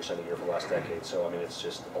 15% a year for the last decade. So I mean, it's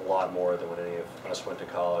just a lot more than when any of us went to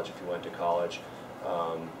college. If you went to college,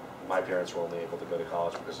 my parents were only able to go to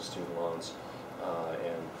college because of student loans,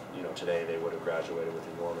 and you know, today they would have graduated with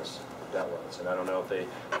enormous debt loads. And I don't know if they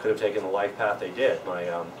could have taken the life path they did. My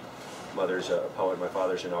mother's a poet, my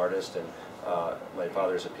father's an artist, and my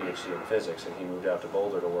father's a PhD in physics, and he moved out to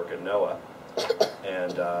Boulder to work at NOAA.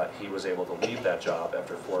 And he was able to leave that job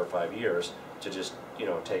after 4 or 5 years to just, you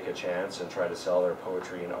know, take a chance and try to sell their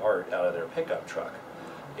poetry and art out of their pickup truck.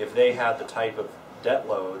 If they had the type of debt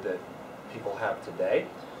load that people have today,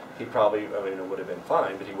 he probably, I mean, it would have been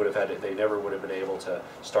fine, but he would have had, they never would have been able to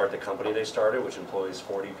start the company they started, which employs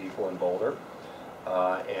 40 people in Boulder,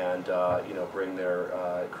 and you know, bring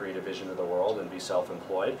their creative vision to the world and be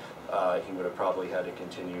self-employed. He would have probably had to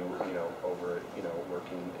continue, you know,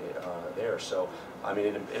 working there. So, I mean,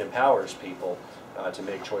 it empowers people to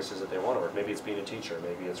make choices that they want to work. Maybe it's being a teacher,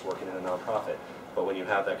 maybe it's working in a nonprofit. But when you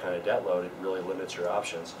have that kind of debt load, it really limits your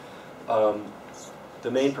options. The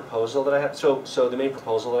main proposal that I have, so the main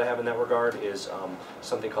proposal that I have in that regard is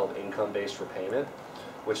something called income-based repayment,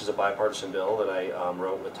 which is a bipartisan bill that I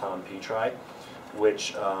wrote with Tom Petri,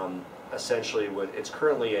 which essentially it's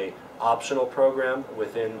currently a optional program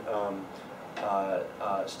within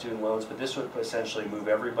student loans, but this would essentially move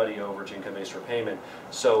everybody over to income-based repayment.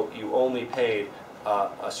 So you only paid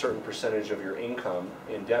a certain percentage of your income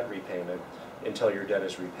in debt repayment until your debt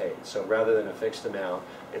is repaid. So rather than a fixed amount,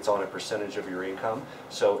 it's on a percentage of your income.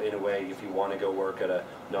 So in a way, if you want to go work at a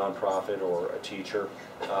nonprofit or a teacher,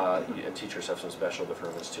 and teachers have some special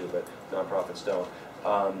deferments too, but nonprofits don't,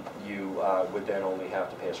 you would then only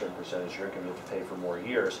have to pay a certain percentage of your income. You have to pay for more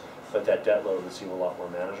years, but that debt load would seem a lot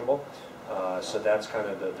more manageable. So that's kind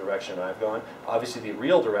of the direction I've gone. Obviously, the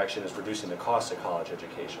real direction is reducing the cost of college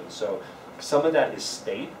education. So some of that is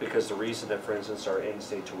state, because the reason that, for instance, our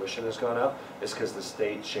in-state tuition has gone up is because the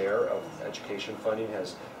state share of education funding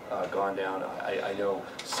has gone down. I know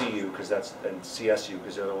CU, because that's, and CSU,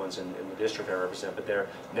 because they're the ones in the district I represent, but they're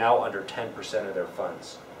now under 10% of their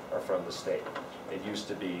funds are from the state. It used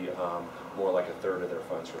to be more like a third of their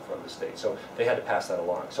funds were from the state. So they had to pass that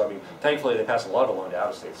along. So I mean, thankfully they passed a lot along to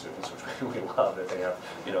out-of-state students, which we love. That they have,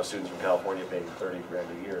 you know, students from California paying 30 grand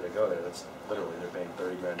a year to go there. That's literally, they're paying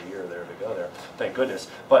 30 grand a year there to go there. Thank goodness.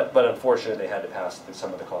 But unfortunately they had to pass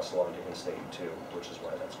some of the costs along to in-state too, which is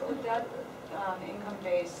why that's going Would that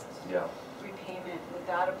income-based repayment, would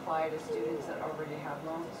that apply to students that already have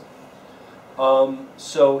loans?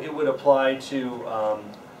 So it would apply to,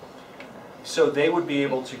 so they would be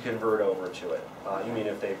able to convert over to it. You mean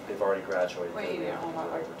if they've already graduated? Wait, they'd be able to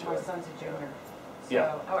convert over to my it. son's a junior. So,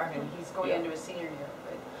 Yeah. oh, I mean, he's going Yeah. into his senior year,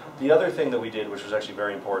 but. The other thing that we did, which was actually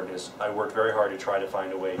very important, is I worked very hard to try to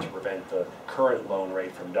find a way to prevent the current loan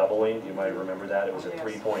rate from doubling. You might remember that. It was at Yes.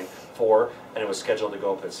 3.4, and it was scheduled to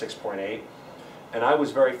go up at 6.8. And I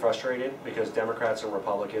was very frustrated because Democrats and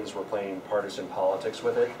Republicans were playing partisan politics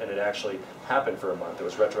with it, and it actually happened for a month. It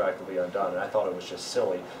was retroactively undone, and I thought it was just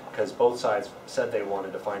silly because both sides said they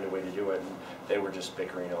wanted to find a way to do it, and they were just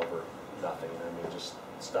bickering over nothing. I mean, just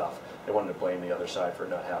stuff. They wanted to blame the other side for it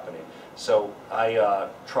not happening. So I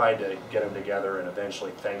tried to get them together, and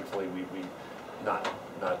eventually, thankfully, we not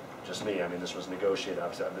just me, I mean, this was negotiated,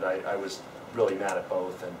 but I was really mad at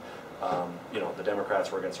both. And you know, the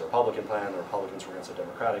Democrats were against the Republican plan, the Republicans were against the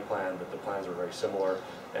Democratic plan, but the plans were very similar,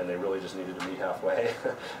 and they really just needed to meet halfway,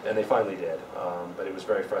 and they finally did. But it was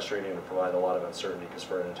very frustrating and provided a lot of uncertainty, because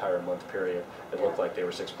for an entire month period, it looked like they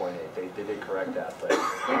were 6.8. They did correct that, but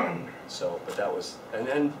but that was,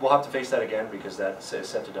 and we'll have to face that again, because that's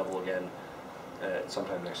set to double again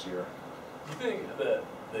sometime next year. Do you think that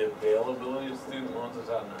the availability of student loans is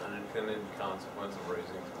an unintended consequence of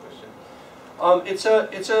raising tuition?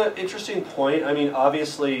 It's a interesting point. I mean,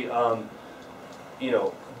 obviously, you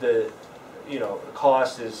know, the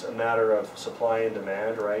cost is a matter of supply and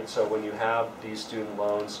demand, right? So when you have these student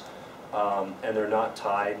loans and they're not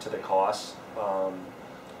tied to the costs,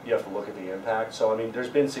 you have to look at the impact. So I mean, there's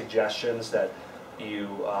been suggestions that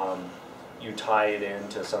you tie it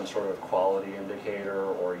into some sort of quality indicator,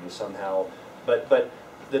 or you somehow, but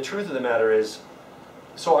the truth of the matter is,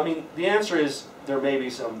 so I mean, the answer is there may be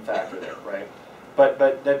some factor there, right? But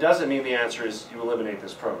that doesn't mean the answer is you eliminate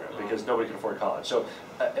this program, because nobody can afford college. So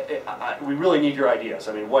we really need your ideas.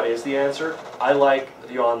 I mean, what is the answer? I like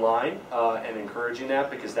the online and encouraging that,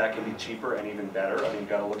 because that can be cheaper and even better. I mean, you've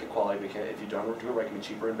got to look at quality, because if you don't do it right, it can be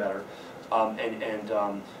cheaper and better.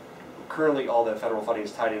 Currently, all the federal funding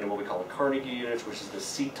is tied into what we call the Carnegie units, which is the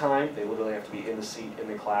seat time. They literally have to be in the seat in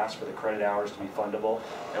the class for the credit hours to be fundable.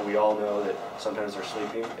 And we all know that sometimes they're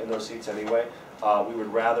sleeping in those seats anyway. We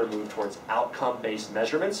would rather move towards outcome-based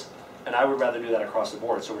measurements, and I would rather do that across the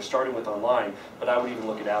board. So we're starting with online, but I would even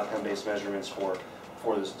look at outcome-based measurements for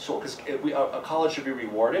the school, because a college should be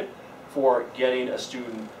rewarded for getting a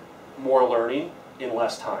student more learning in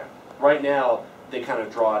less time. Right now, they kind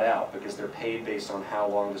of draw it out because they're paid based on how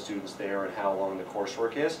long the student's there and how long the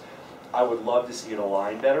coursework is. I would love to see it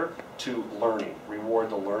align better to learning, reward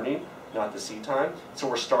the learning, not the seat time. So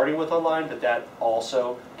we're starting with online, but that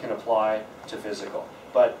also can apply to physical.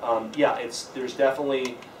 But yeah, there's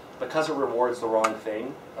definitely, because it rewards the wrong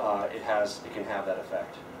thing, it can have that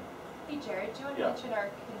effect. Hey Jared, do you want to mention our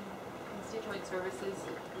constituent services?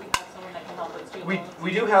 We have someone that can help with student loans.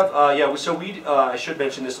 We do have, yeah, so I should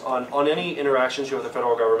mention this, on any interactions you have with the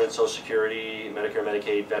federal government, Social Security, Medicare,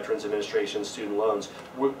 Medicaid, Veterans Administration, student loans,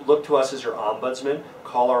 look to us as your ombudsman.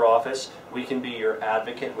 Call our office. We can be your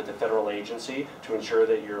advocate with the federal agency to ensure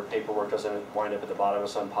that your paperwork doesn't wind up at the bottom of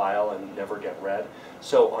some pile and never get read.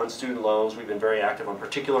 So on student loans, we've been very active on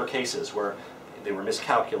particular cases where they were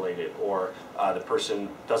miscalculated, or the person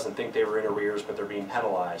doesn't think they were in arrears but they're being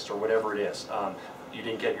penalized, or whatever it is. You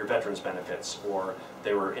didn't get your veterans benefits, or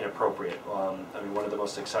they were inappropriate. I mean, one of the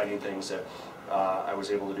most exciting things that I was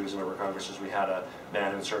able to do as a member of Congress is we had a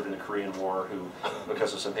man who served in the Korean War who,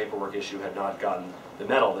 because of some paperwork issue, had not gotten the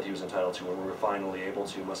medal that he was entitled to, and we were finally able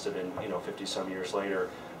to, must have been 50-some years later,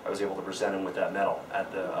 I was able to present him with that medal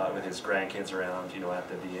at the with his grandkids around, at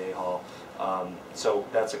the VA hall. So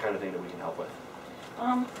that's the kind of thing that we can help with.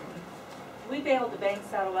 We bailed the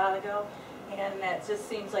banks out a while ago, and that just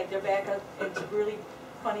seems like they're back up into really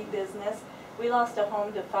funny business. We lost a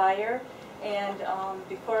home to fire, and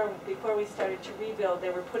before we started to rebuild, they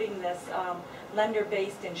were putting this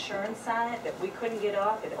lender-based insurance on it that we couldn't get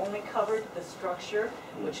off. It only covered the structure,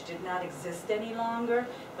 which did not exist any longer,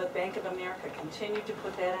 but Bank of America continued to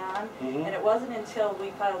put that on. And it wasn't until we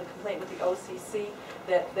filed a complaint with the OCC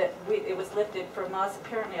that it was lifted from us.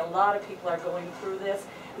 Apparently a lot of people are going through this.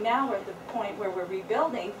 Now we're at the point where we're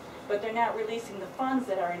rebuilding, but they're not releasing the funds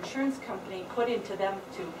that our insurance company put into them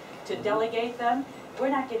to delegate them. We're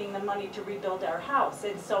not getting the money to rebuild our house.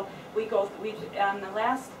 And so on the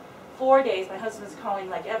last 4 days, my husband's calling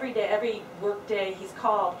like every day, every work day he's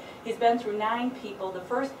called. He's been through 9 people. The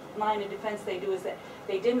first line of defense they do is that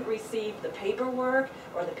they didn't receive the paperwork,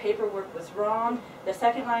 or the paperwork was wrong. The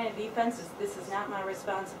second line of defense is, this is not my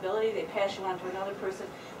responsibility. They pass you on to another person.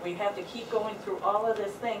 We have to keep going through all of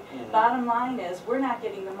this thing. Bottom line is, we're not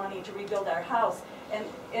getting the money to rebuild our house. And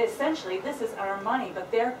essentially, this is our money, but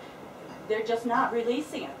they're just not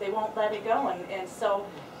releasing it. They won't let it go. And so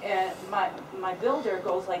my builder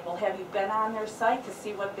goes like, well, have you been on their site to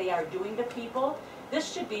see what they are doing to people?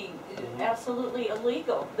 This should be absolutely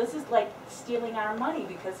illegal. This is like stealing our money,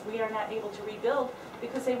 because we are not able to rebuild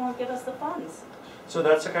because they won't give us the funds. So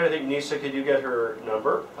that's the kind of thing. Nisa, could you get her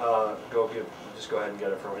number? Just go ahead and get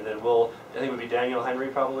it from her. And then I think it would be Daniel Henry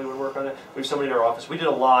probably would work on it. We have somebody in our office. We did a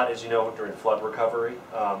lot, as you know, during flood recovery.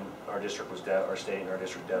 Our district was, our state and our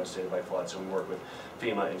district devastated by flood, so we worked with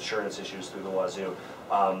FEMA insurance issues through the wazoo.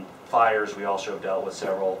 Fires, we also have dealt with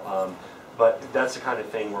several. But that's the kind of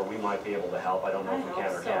thing where we might be able to help. I don't know if we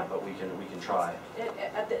can or can't, but we can try.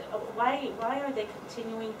 Why are they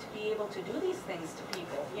continuing to be able to do these things to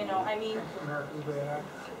people? You know, I mean,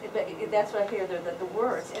 that's what I hear. They're the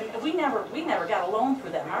worst. And we never got a loan for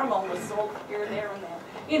them. Our loan was sold here, there, and there.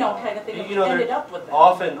 You know, kind of thing. And we ended up with them.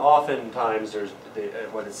 Oftentimes,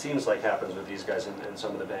 what it seems like happens with these guys and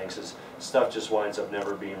some of the banks is stuff just winds up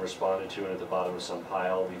never being responded to, and at the bottom of some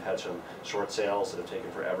pile. We've had some short sales that have taken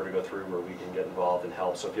forever to go through where we can get involved and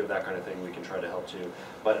help. So if you have that kind of thing, we can try to help too.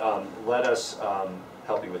 But let us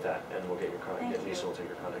help you with that, and we'll get your contact. Lisa will take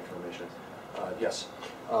your contact information. Yes.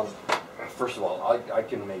 First of all, I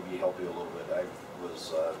can maybe help you a little bit. I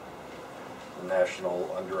was the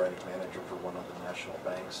national underwriting manager for one of the national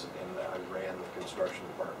banks, and I ran the construction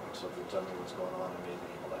department. So if you tell me what's going on, I may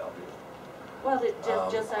be able to help you. Well,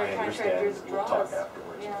 just our contractors we'll draw talk us.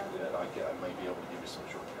 afterwards. Yeah. I might be able to give you some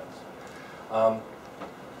shortcuts.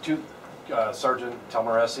 To Sergeant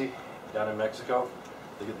Telmaresi down in Mexico,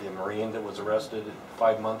 the Marine that was arrested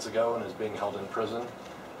 5 months ago and is being held in prison.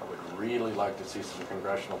 I would really like to see some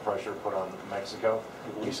congressional pressure put on Mexico.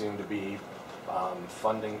 We seem to be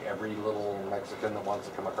funding every little Mexican that wants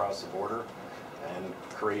to come across the border and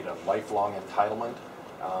create a lifelong entitlement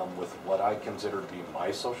with what I consider to be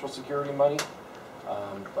my Social Security money.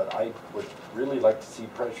 But I would really like to see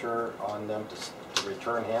pressure on them to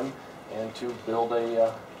return him and to build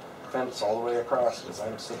a fence all the way across, because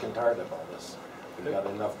I'm sick and tired of all this. We've got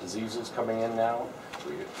enough diseases coming in now.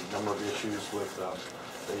 We have a number of issues with,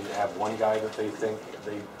 they have one guy that they think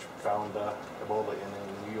they found Ebola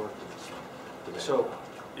in New York today. So,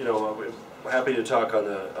 you know, we're happy to talk on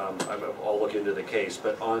the, I'll look into the case,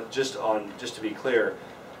 but just to be clear,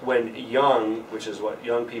 when which is what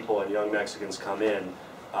young people and young Mexicans come in,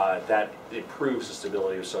 that improves the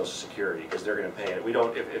stability of Social Security, because they're going to pay it. We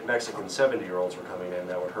don't, if Mexican 70-year-olds were coming in,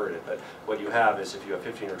 that would hurt it. But what you have is, if you have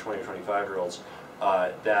 15 or 20 or 25-year-olds,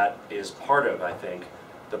 that is part of, I think,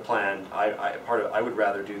 the plan. I would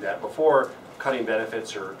rather do that before cutting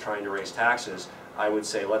benefits or trying to raise taxes. I would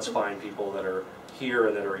say let's find people that are here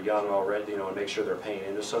and that are young already, you know, and make sure they're paying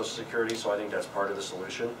into Social Security. So I think that's part of the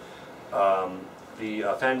solution.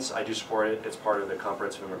 The fence, I do support it. It's part of the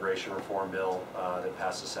comprehensive immigration reform bill that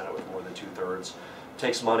passed the Senate with more than 2/3.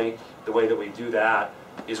 Takes money. The way that we do that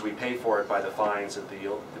is we pay for it by the fines that the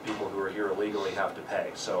people who are here illegally have to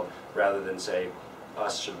pay. So rather than say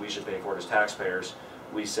we should pay for it as taxpayers,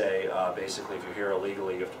 we say basically if you're here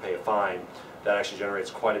illegally you have to pay a fine. That actually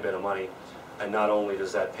generates quite a bit of money, and not only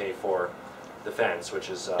does that pay for the fence,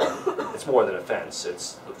 which is, it's more than a fence,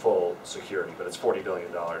 it's the full security, but it's $40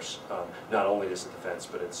 billion. Not only is it the fence,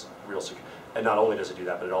 but it's real security. And not only does it do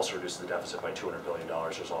that, but it also reduces the deficit by $200 billion.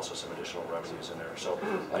 There's also some additional revenues in there. So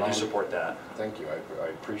I do support that. Thank you. I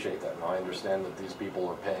appreciate that. Now I understand that these people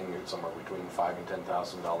are paying somewhere between $5,000 and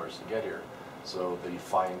 $10,000 to get here. So the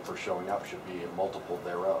fine for showing up should be a multiple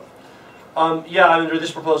thereof. Yeah, under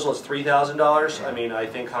this proposal it's $3,000. I mean, I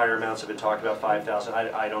think higher amounts have been talked about, $5,000.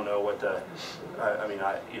 I don't know what the,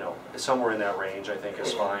 you know, somewhere in that range I think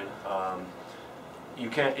is fine. You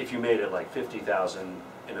can't, if you made it like $50,000,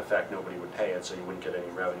 in effect nobody would pay it, so you wouldn't get any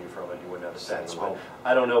revenue from it. You wouldn't have a sense. But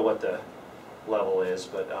I don't know what the level is,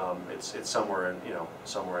 but it's somewhere in, you know,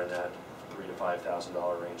 somewhere in that $3,000 to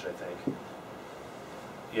 $5,000 range, I think.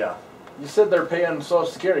 Yeah. You said they're paying Social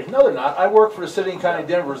Security. No, they're not. I work for the City and County of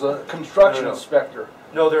Denver as a construction inspector.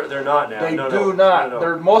 No, they're not now. They do not.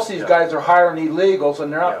 They're, most of these guys are hiring illegals,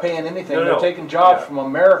 and they're not paying anything. They're taking jobs from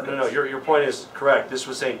Americans. No, your point is correct. This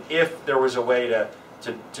was saying if there was a way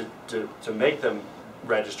to make them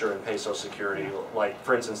register and pay Social Security, like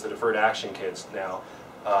for instance the deferred action kids now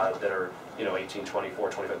that are, you know, 18,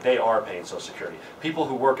 24, 25, they are paying Social Security. People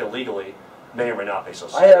who work illegally may or may not pay Social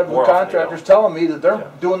Security. I have the contractors telling me that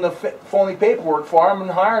they're doing the phony paperwork for them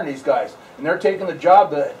and hiring these guys, and they're taking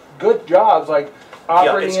the good jobs like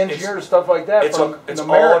operating engineers and stuff like that. It's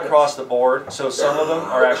all across the board. So some of them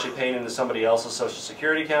are actually paying into somebody else's Social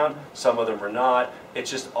Security account. Some of them are not.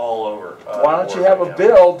 It's just all over. Why don't you have a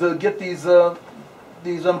bill to get these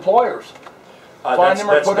employers? Find them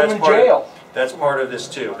or put them in jail. That's part of this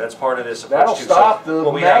too. That's part of this approach That'll too. stop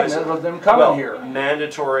the magnet of them coming here.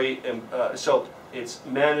 Mandatory. So it's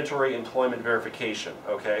mandatory employment verification.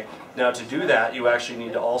 Okay. Now to do that, you actually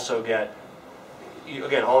need to also get,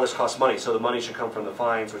 again, all this costs money, so the money should come from the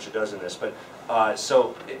fines, which it does in this. But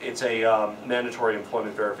so it's a mandatory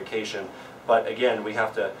employment verification. But again, we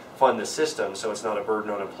have to fund the system so it's not a burden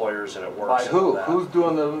on employers and it works. By who? Who's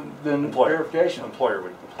doing the verification? Employer.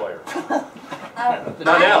 Not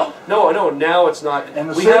now. No, now it's not. And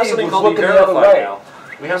the we have city something was called looking the other E-Verify way. now.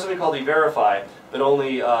 We have something called E-Verify, but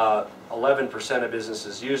only 11% of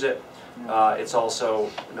businesses use it. It's also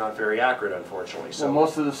not very accurate, unfortunately. So well,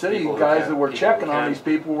 most of the city people guys that were checking on these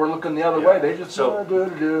people were looking the other way. They just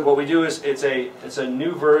what we do is it's a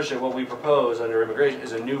new version. What we propose under immigration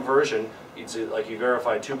is a new version. It's like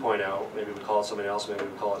E-Verify 2.0. Maybe we call it something else. Maybe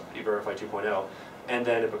we call it E-Verify 2.0, and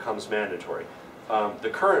then it becomes mandatory. The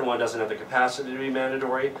current one doesn't have the capacity to be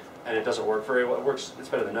mandatory, and it doesn't work very well. It works. It's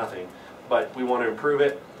better than nothing, but we want to improve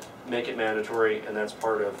it, make it mandatory, and that's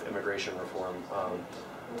part of immigration reform.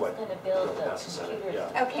 What going to build the computers?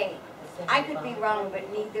 Yeah. Okay, I could be wrong, but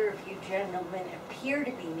neither of you gentlemen appear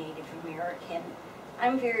to be Native American.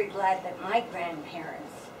 I'm very glad that my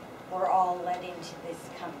grandparents were all led into this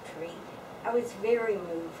country. I was very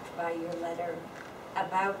moved by your letter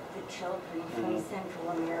about the children from Central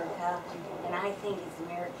America, and I think as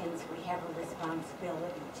Americans we have a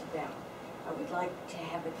responsibility to them. I would like to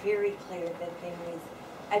have it very clear that there is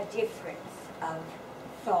a difference of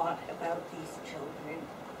thought about these children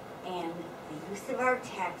and the use of our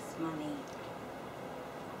tax money.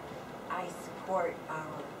 I support our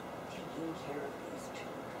taking care of these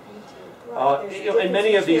children. And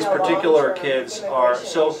many of these particular kids are it's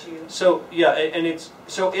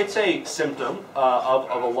a symptom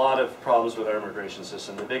of a lot of problems with our immigration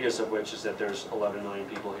system. The biggest of which is that there's 11 million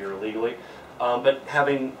people here illegally. But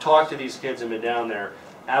having talked to these kids and been down there,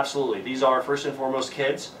 absolutely, these are first and foremost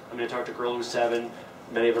kids. I mean, I talked to a girl who's 7.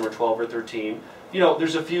 Many of them are 12 or 13. You know,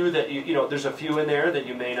 there's a few that there's a few in there that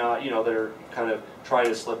you may not, that are kind of trying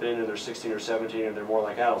to slip in and they're 16 or 17 and they're more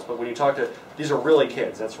like adults. But when you talk to, these are really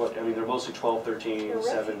kids. That's what, I mean, they're mostly 12, 13,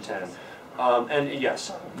 7, 10. And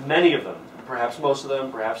yes, many of them, perhaps most of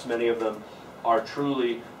them, perhaps many of them are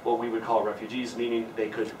truly what we would call refugees, meaning they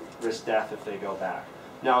could risk death if they go back.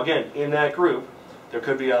 Now again, in that group, there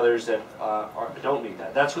could be others that don't meet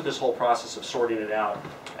that. That's what this whole process of sorting it out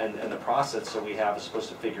and the process that we have is supposed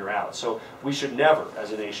to figure out. So we should never,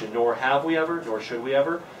 as a nation, nor have we ever, nor should we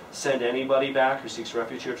ever, send anybody back who seeks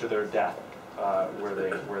refuge here to their death, where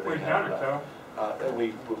they We've have done it though.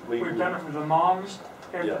 We've done it with the moms.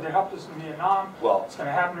 They helped us in Vietnam. Well, it's going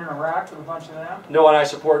to happen in Iraq with a bunch of them. No, and I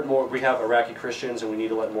support more. We have Iraqi Christians, and we need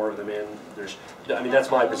to let more of them in. I mean,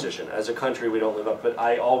 that's my position. As a country, we don't live up. But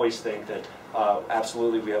I always think that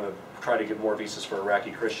absolutely we have to try to get more visas for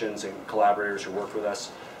Iraqi Christians and collaborators who work with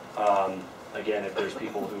us. Again, if there's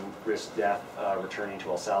people who risk death returning to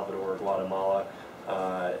El Salvador or Guatemala,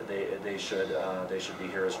 they should be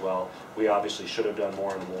here as well. We obviously should have done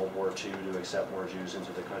more in World War II to accept more Jews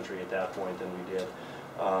into the country at that point than we did.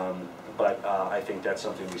 But I think that's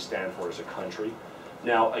something we stand for as a country.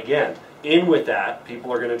 Now, again, in with that,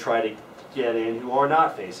 people are going to try to get in who are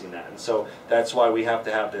not facing that, and so that's why we have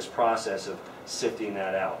to have this process of sifting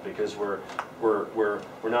that out, because we're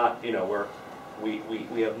not,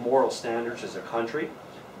 we have moral standards as a country,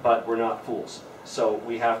 but we're not fools. So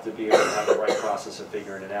we have to be able to have the right process of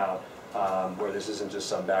figuring it out, where this isn't just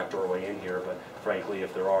some backdoor way in here, but frankly,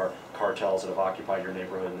 if there are cartels that have occupied your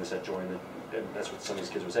neighborhood and they said join the, and that's what some of these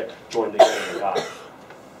kids would say, join the gang and die.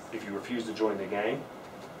 If you refuse to join the gang,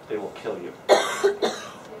 they will kill you.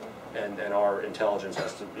 And our intelligence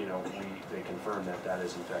has to, they confirm that that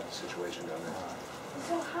is in fact the situation down there.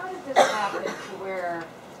 So how did this happen to where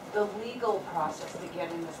the legal process to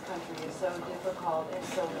get in this country is so difficult and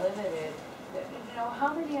so limited?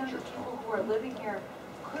 How many other people who are living here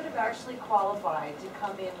could have actually qualified to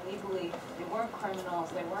come in legally? They weren't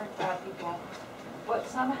criminals, they weren't bad people, but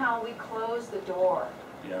somehow we closed the door.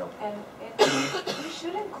 Yeah. And we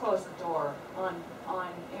shouldn't close the door on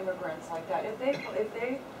immigrants like that. If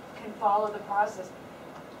they can follow the process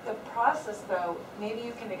though, maybe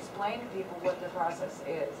you can explain to people what the process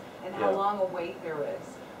is and how long a wait there is.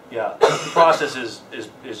 Yeah, the process is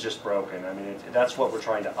just broken. I mean, that's what we're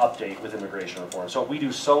trying to update with immigration reform. So we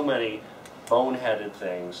do so many boneheaded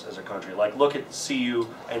things as a country. Like look at CU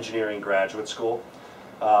Engineering Graduate School.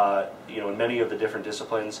 In many of the different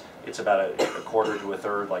disciplines, it's about a quarter to a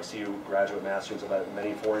third. Like CU Graduate Masters, about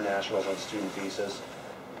many foreign nationals on student visas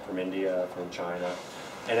from India, from China.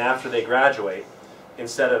 And after they graduate,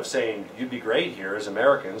 instead of saying, you'd be great here as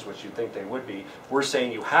Americans, which you'd think they would be, we're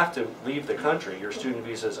saying you have to leave the country, your student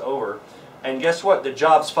visa is over, And guess what? The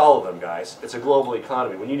jobs follow them, guys. It's a global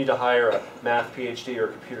economy. When you need to hire a math PhD or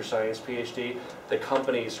a computer science PhD, the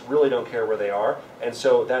companies really don't care where they are. And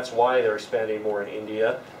so that's why they're spending more in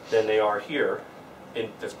India than they are here. And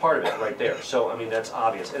that's part of it right there. So, I mean, that's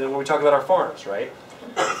obvious. And then when we talk about our farms, right?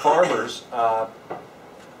 Farmers,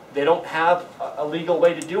 they don't have a legal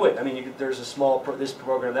way to do it. I mean, there's a small, this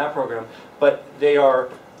program, that program, but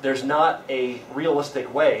there's not a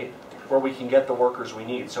realistic way where we can get the workers we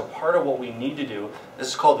need. So part of what we need to do, this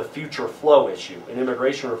is called the future flow issue. In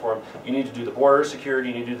immigration reform, you need to do the border security,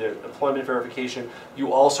 you need to do the employment verification.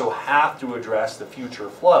 You also have to address the future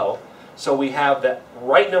flow. So we have the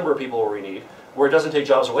right number of people where we need, where it doesn't take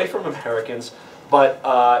jobs away from Americans, but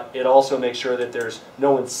it also makes sure that there's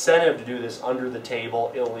no incentive to do this under the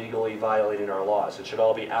table, illegally violating our laws. It should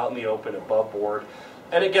all be out in the open, above board.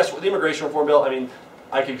 And I guess with the immigration reform bill, I mean,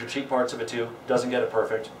 I can critique parts of it too. Doesn't get it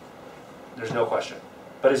perfect. There's no question.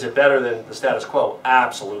 But is it better than the status quo?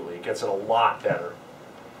 Absolutely. It gets it a lot better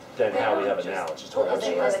than how we have it now. It's just totally Is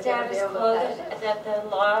it the status quo that the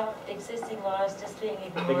law, existing law is just being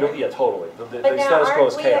ignored? Yeah, totally. The now, status quo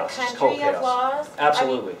is aren't we chaos. a It's total country of chaos. laws?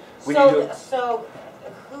 Absolutely. I mean, so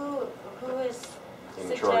who is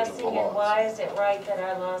in charge of the suggesting and laws. why is it right that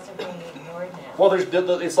our laws are being ignored now? Well,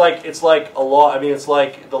 it's like a law. I mean, it's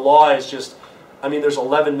like the law is just. I mean, there's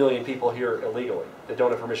 11 million people here illegally that don't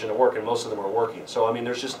have permission to work, and most of them are working. So I mean,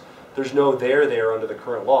 there's no there under the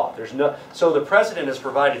current law. So the president has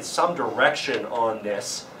provided some direction on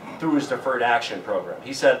this through his deferred action program.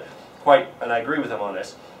 He said, and I agree with him on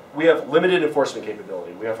this, we have limited enforcement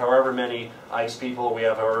capability. We have however many ICE people, we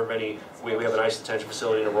have however many, we have an ICE detention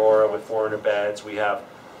facility in Aurora with 400 beds, we have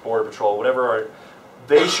Border Patrol, whatever.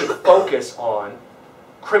 They should focus on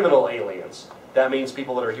criminal aliens. That means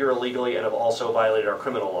people that are here illegally and have also violated our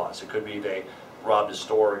criminal laws. It could be they robbed a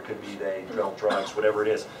store, it could be they dealt drugs, whatever it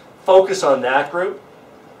is. Focus on that group.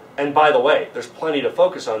 And by the way, there's plenty to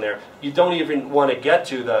focus on there. You don't even want to get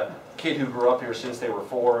to the kid who grew up here since they were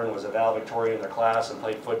 4 and was a valedictorian in their class and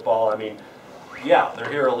played football. I mean, yeah, they're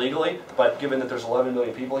here illegally, but given that there's 11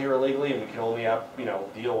 million people here illegally and we can only have,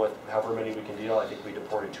 deal with however many we can deal, I think we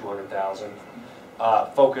deported 200,000.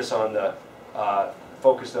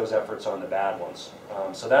 Focus those efforts on the bad ones.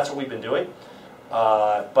 So that's what we've been doing,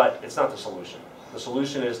 but it's not the solution. The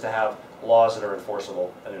solution is to have laws that are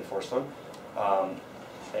enforceable and enforce them,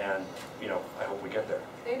 and I hope we get there.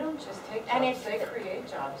 They don't just take And jobs, they create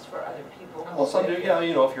jobs for other people. Well, some do, yeah,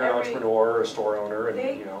 if you're an entrepreneur or a store owner, and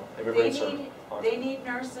immigrants are. They need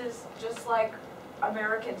nurses just like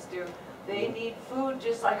Americans do. They need food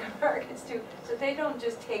just like Americans do. So they don't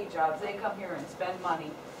just take jobs, they come here and spend money.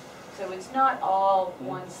 So it's not all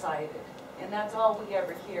one-sided, and that's all we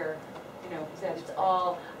ever hear, that it's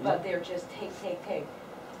all, but they're just take.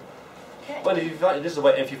 But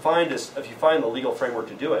if you find the legal framework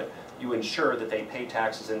to do it, you ensure that they pay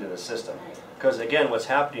taxes into the system. Because again, what's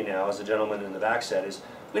happening now, as the gentleman in the back said, is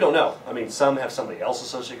we don't know. I mean, some have somebody else's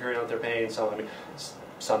Social Security that they're paying.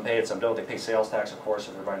 Some pay it, some don't. They pay sales tax, of course,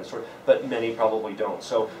 if they're buying a store, but many probably don't.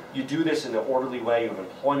 So you do this in an orderly way. You have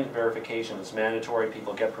employment verification that's mandatory.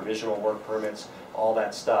 People get provisional work permits, all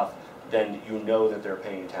that stuff. Then you know that they're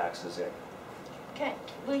paying taxes in. Okay,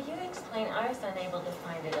 will you explain, I was unable to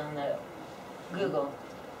find it on the Google.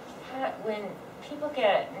 When people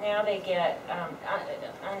now they get,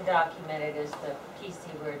 undocumented is the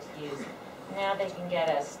PC words used, now they can get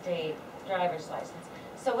a state driver's license.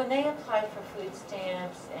 So when they apply for food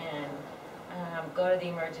stamps and go to the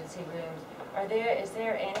emergency rooms, is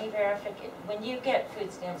there any verification? When you get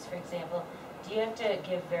food stamps, for example, do you have to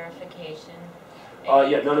give verification?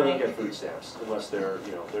 Yeah, none of them get food stamps unless they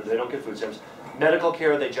don't get food stamps. Medical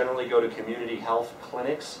care, they generally go to community health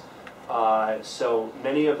clinics. So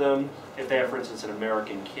many of them, if they have, for instance, an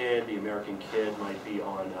American kid, the American kid might be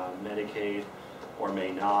on Medicaid or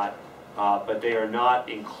may not. But they are not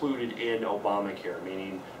included in Obamacare,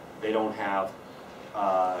 meaning they don't have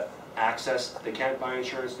access, they can't buy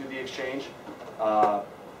insurance through the exchange,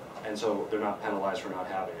 and so they're not penalized for not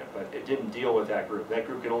having it. But it didn't deal with that group. That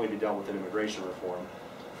group can only be dealt with in immigration reform,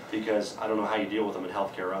 because I don't know how you deal with them in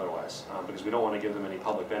healthcare otherwise, because we don't want to give them any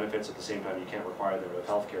public benefits. At the same time, you can't require them with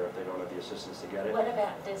healthcare if they don't have the assistance to get it. What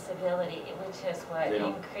about disability, which has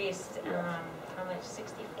increased, how much,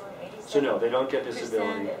 64, 87? So no, they don't get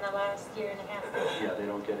disability. In the last year and a half? Yeah, they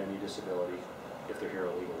don't get any disability if they're here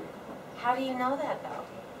illegally. How do you know that, though?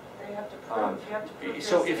 You have to prove,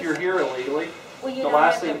 so if you're here illegally, well, you the don't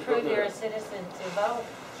last have thing, to prove you're a citizen to vote.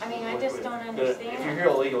 I mean, I just don't understand. If you're here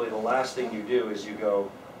illegally, the last thing you do is you go,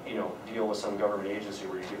 deal with some government agency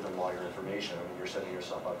where you give them all your information. I mean, you're setting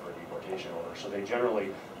yourself up for a deportation order. So they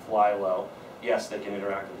generally fly low. yes, they can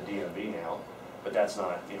interact with the DMV now, but that's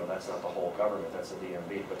not, you know, that's not the whole government, that's the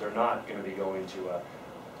DMV. But they're not going to be going to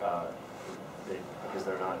because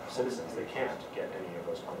they're not citizens, they can't get any of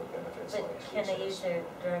those public benefits. But like can they use their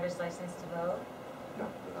driver's license to vote? No,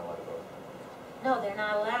 they're not allowed to vote. No, they're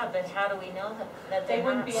not allowed, but how do we know that They they're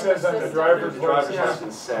wouldn't not? be in Says the on the system. driver's The driver's license.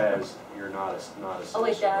 license says you're not a citizen. Oh,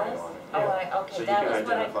 it does? right on it. Oh, Yeah. okay, So you that can was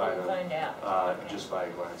what I identify couldn't them, find out. Okay. just by a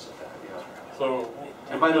glance at that, yeah. So,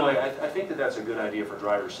 And by the way, I think that that's a good idea for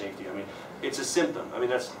driver safety. I mean, it's a symptom. I mean,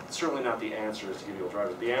 that's certainly not the answer is to give you a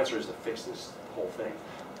driver. The answer is to fix this whole thing.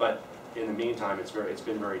 But in the meantime, it's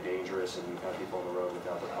been very dangerous, and you've had people on the road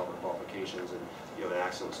without their public qualifications, and you have an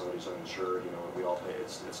accident with somebody who's uninsured, you know, and we all pay.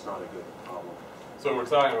 It's not a good problem. so we're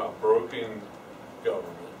talking about broken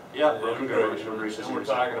government. Yeah, and broken immigration, government, and we're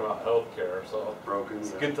talking about healthcare, so Broken, it's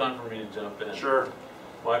a yeah. good time for me to jump in. Sure.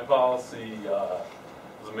 My policy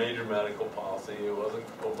was a major medical policy. It wasn't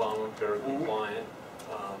Obamacare compliant.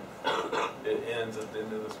 It ends at the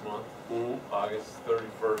end of this month. August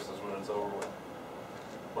 31st is when it's over with.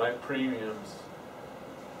 My premiums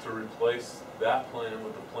to replace that plan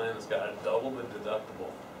with the plan that's got a double the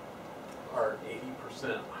deductible are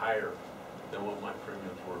 80% higher than what my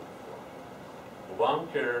premiums were before.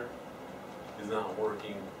 Obamacare is not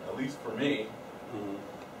working, at least for me,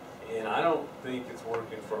 and I don't think it's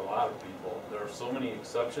working for a lot of people. There are so many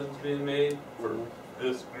exceptions being made for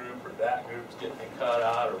this group or that group's getting it cut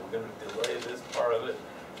out, or we're going to delay this part of it,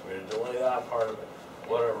 we're going to delay that part of it,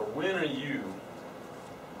 whatever. When are you,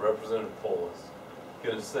 Representative Polis,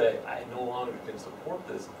 going to say, I no longer can support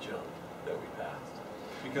this junk that we passed?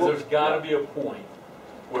 Because there's got to be a point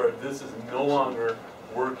where this is no longer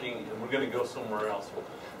working and we're going to go somewhere else with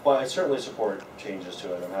it. Well, I certainly support changes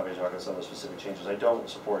to it. I'm happy to talk about some of the specific changes. I don't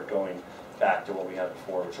support going back to what we had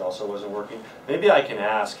before, which also wasn't working. Maybe I can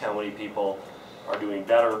ask how many people are doing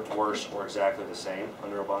better, worse, or exactly the same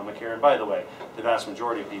under Obamacare. And by the way, the vast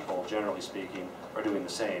majority of people, generally speaking, are doing the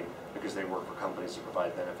same because they work for companies that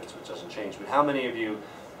provide benefits, which doesn't change. But how many of you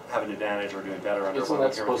have an advantage or doing better under Isn't Obamacare that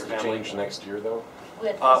with supposed your to family? change next year, though?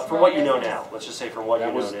 From what you know now. Let's just say from what you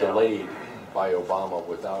know now. That was delayed by Obama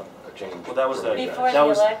without a change. Well, that was the Before that the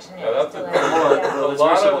was, election, it was delayed. A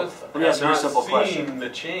lot of us Let me ask you a have simple not question. seen the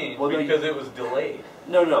change Well, no, because it was delayed.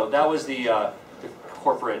 No, that was the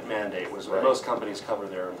corporate mandate. Was Right. most companies cover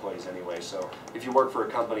their employees anyway. So if you work for a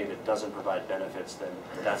company that doesn't provide benefits, then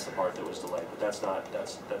that's the part that was delayed. But that's not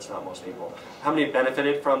most people. How many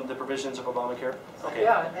benefited from the provisions of Obamacare? Okay.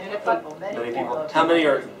 Yeah, many people, Many people. How many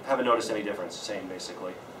haven't noticed any difference? Same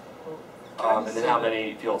basically. And then how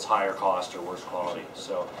many feel it's higher cost or worse quality?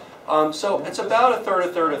 So, so it's about a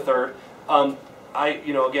third.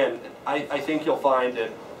 I think you'll find that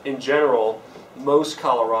in general, most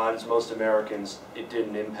Coloradans, most Americans, it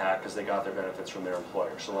didn't impact because they got their benefits from their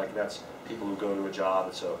employer. So like that's people who go to a job.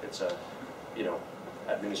 It's a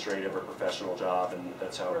administrative or professional job, and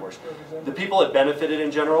that's how it works. The people that benefited in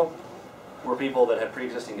general were people that had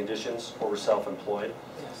pre-existing conditions or were self-employed,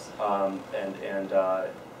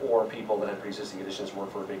 or people that had pre-existing conditions,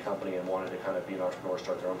 worked for a big company and wanted to kind of be an entrepreneur,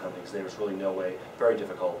 start their own company, because there was really no way, very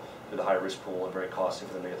difficult with a high risk pool and very costly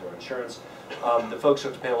for them to get their own insurance. The folks who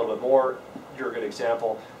have to pay a little bit more, you're a good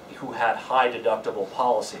example, who had high deductible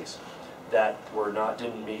policies that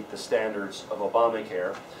didn't meet the standards of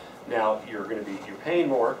Obamacare. Now you're paying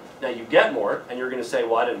more. Now you get more, and you're going to say,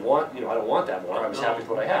 well, I don't want that more. I was happy with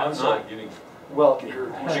what I had. I'm not getting. Well, you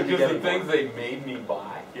should be because the getting things more. they made me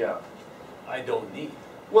buy, I don't need.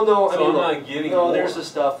 Well, no, so I'm not getting more. There's the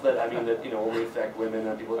stuff that only affect women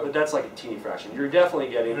and people, but that's like a teeny fraction. You're definitely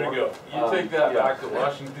getting more. There you go. You take that back to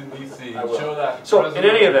Washington D.C. and show that. So President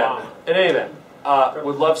in any Obama. event,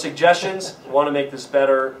 would love suggestions. Want to make this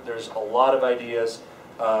better? There's a lot of ideas.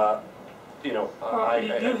 You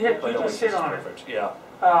just hit on it. Yeah.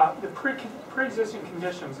 The pre-existing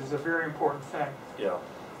conditions is a very important thing. Yeah.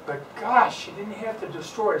 But gosh, you didn't have to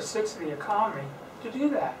destroy a sixth of the economy to do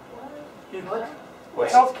that.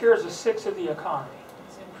 Healthcare is a sixth of the economy.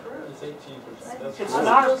 It's improved. It's 18%. It's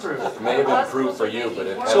not improved. It may have been improved for you, but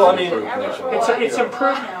it So, I hasn't mean, improved It's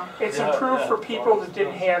improved. It's improved for people that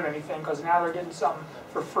didn't have anything because now they're getting something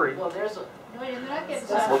for free. Well, they're not getting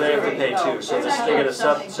something Well, they have to free. pay too. So They're this, not they get a getting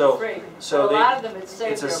something for free. so For a lot of them, it's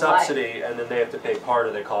saved it's a their life. subsidy, and then they have to pay part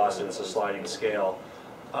of the cost, and it's a sliding scale.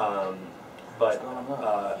 Part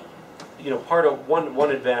of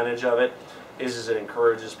one advantage of it is it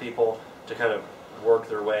encourages people to kind of work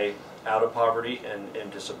their way out of poverty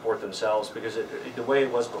and to support themselves, because the way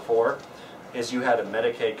it was before is you had a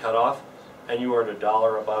Medicaid cutoff, and you earned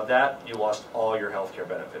 $1 above that, you lost all your health care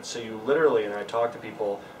benefits. So you literally, and I talked to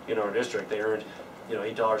people in our district, they earned you know,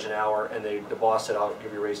 $8 an hour, and the boss said, I'll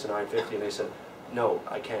give you a raise to $9.50, and they said, no,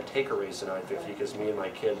 I can't take a raise to $9.50 because me and my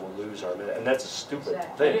kid will lose our minute, and that's a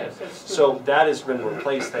stupid thing. It is, it's stupid. So that has been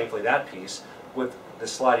replaced, thankfully, that piece, with the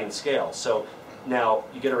sliding scale. So now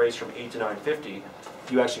you get a raise from $8 to $9.50,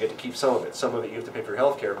 you actually get to keep some of it. Some of it you have to pay for your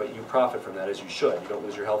health care, but you profit from that as you should. You don't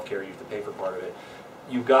lose your health care, you have to pay for part of it.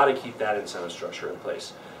 You've got to keep that incentive structure in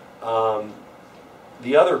place.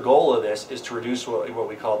 The other goal of this is to reduce what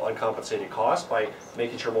we call uncompensated costs by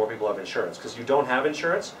making sure more people have insurance. Because you don't have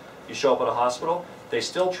insurance, you show up at a hospital, they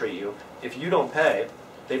still treat you. If you don't pay,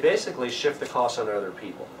 they basically shift the costs on other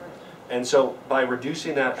people. And so by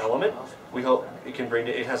reducing that element, we hope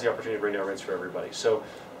it has the opportunity to bring down rates for everybody. So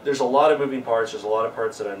there's a lot of moving parts, there's a lot of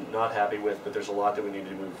parts that I'm not happy with, but there's a lot that we need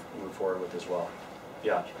to move forward with as well.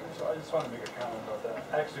 Yeah. So I just want to make a comment about that.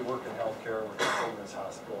 I actually work in healthcare, work at Children's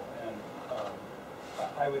Hospital, and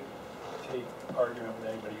I would take argument with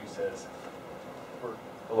anybody who says we're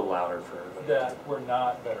a little louder for everybody. That we're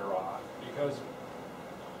not better off because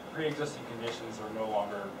pre-existing conditions are no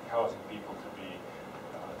longer causing people to be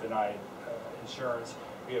denied insurance.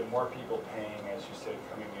 We have more people paying, as you said,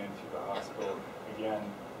 coming into the hospital. Again,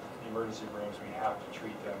 the emergency rooms, we have to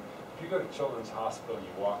treat them. If you go to Children's Hospital and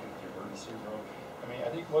you walk into the emergency room, I mean, I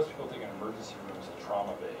think most people think an emergency room is a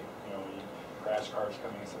trauma bay. You know, when you crash cars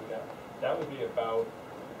coming and stuff like that. That would be about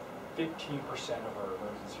 15% of our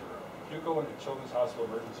emergency room. If you go into Children's Hospital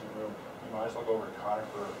emergency room, you might as well go over to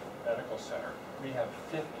Conifer Medical Center. We have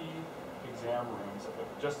 50 exam rooms that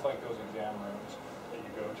look just like those exam rooms that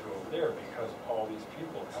you go to over there because all these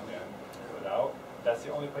people come in without. That's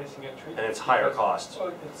the only place you get treated. And it's higher cost.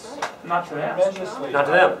 Well, it's not to them. Tremendously not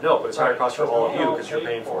to them, no, but it's higher cost for all of you because you're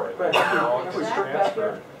paying for it. But if it's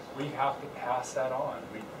transferred, we have to pass that on.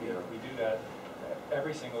 We do that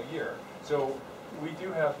every single year. So we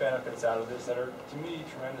do have benefits out of this that are, to me,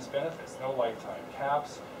 tremendous benefits. No lifetime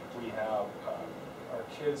caps. We have, our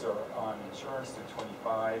kids are on insurance to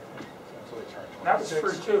 25 until they turn 26. That was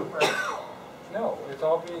free too, right? No, it's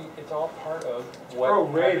all part of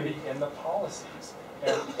what had to be in the policies.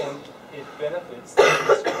 And it benefits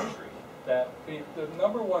this country. That the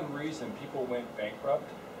number one reason people went bankrupt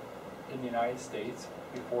in the United States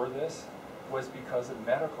before this was because of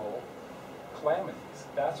medical calamities.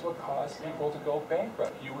 That's what caused people to go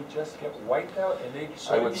bankrupt. You would just get wiped out, and they.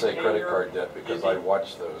 I would say credit card debt because I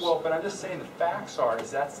watched those. Well, but I'm just saying the facts are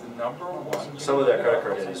that's the number one. Some of that credit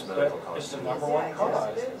card debt is medical costs. It's the number one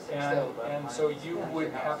cause, and so you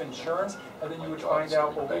would have insurance, and then you would find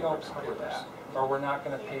out, well, we don't cover that, or we're not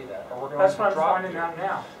going to pay that, or we're going to drop. That's what I'm finding out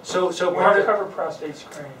now. So we don't cover prostate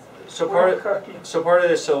screening. So part of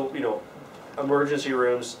this, so you know, emergency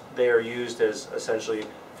rooms, they are used as essentially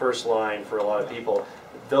first line for a lot of people.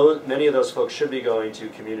 Many of those folks should be going to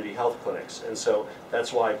community health clinics, and so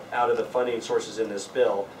that's why out of the funding sources in this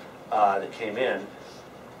bill that came in,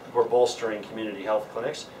 we're bolstering community health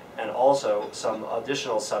clinics, and also some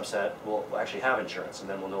additional subset will actually have insurance and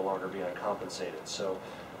then will no longer be uncompensated. So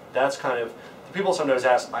that's kind of, people sometimes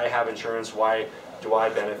ask, I have insurance, why do I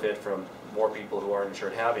benefit from more people who aren't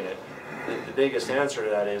insured having it? The biggest answer to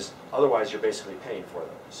that is, otherwise you're basically paying for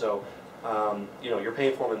them. So you know, you're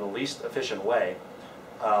paying for them in the least efficient way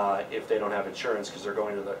if they don't have insurance because they're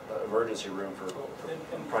going to the emergency room for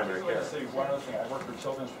primary care. I say one other thing. I worked for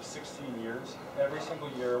Children's for 16 years. Every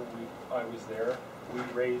single year I was there, we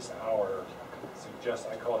raised our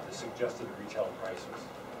I call it the suggested retail prices.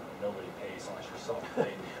 Nobody pays unless you're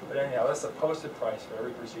self-paid. But anyhow, that's the posted price for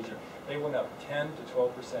every procedure. They went up 10 to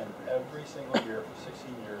 12% every single year for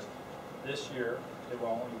 16 years. This year, they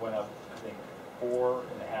only went up, I think,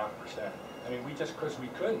 4.5%. I mean, because we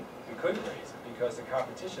couldn't raise it because the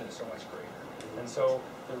competition is so much greater. And so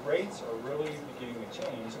the rates are really beginning to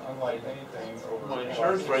change, unlike anything over. My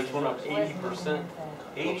insurance rates went up 80%.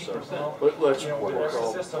 80%. Let's with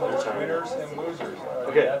every system, there's winners and losers.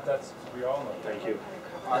 Okay. That's we all know. Thank you.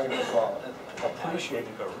 I appreciated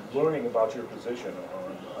learning about your position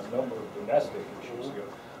on a number of domestic issues.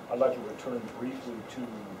 I'd like to return briefly to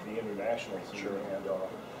the international scene, and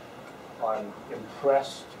I'm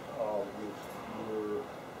impressed with your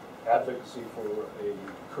advocacy for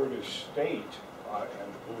a Kurdish state,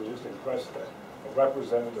 and we're just impressed that a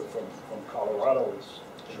representative from Colorado is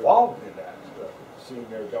involved in that, seeing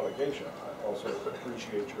their delegation. I also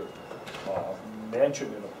appreciate your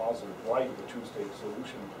mention in a positive light of the two-state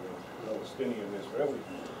solution to the Palestinian-Israeli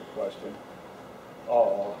question.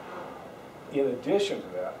 In addition to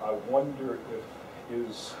that, I wonder if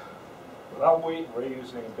without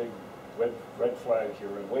raising a big red flag here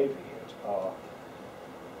and waving it,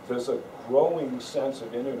 there's a growing sense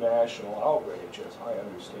of international outrage, as I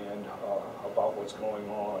understand, about what's going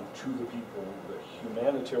on to the people, the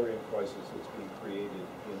humanitarian crisis that's being created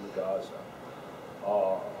in Gaza.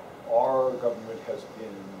 Our government has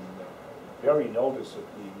been very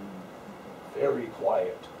noticeably very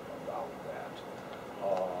quiet about that.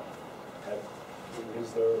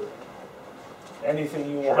 Is there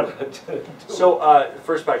anything you wanted to do? So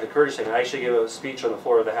first back to the Kurdish thing, I actually gave a speech on the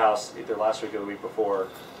floor of the House either last week or the week before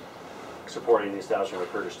supporting the establishment of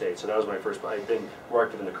a Kurdish state. So that was my first, I've been more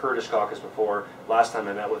active in the Kurdish caucus before. Last time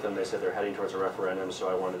I met with them, they said they're heading towards a referendum, so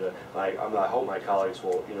I wanted to, I hope my colleagues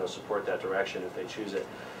will, you know, support that direction if they choose it.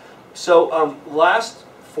 So last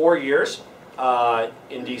 4 years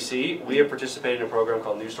in DC, we have participated in a program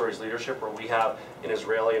called News Stories Leadership, where we have an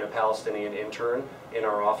Israeli and a Palestinian intern in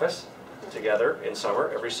our office together in summer,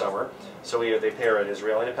 every summer. So they pair an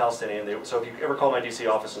Israeli and a Palestinian. So if you ever call my DC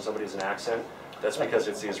office and somebody has an accent, that's because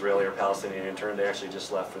it's the Israeli or Palestinian intern. They actually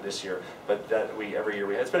just left for this year. But that every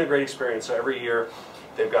year it's been a great experience. So every year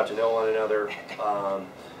they've got to know one another.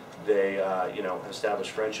 They you know, establish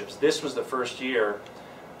friendships. This was the first year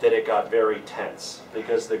that it got very tense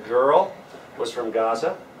because the girl was from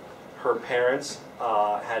Gaza. Her parents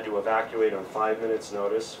had to evacuate on 5 minutes'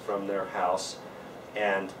 notice from their house,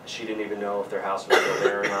 and she didn't even know if their house was still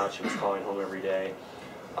there or not. She was calling home every day.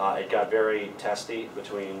 It got very testy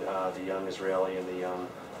between the young Israeli and the young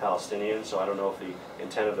Palestinian, so I don't know if the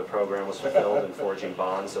intent of the program was fulfilled in forging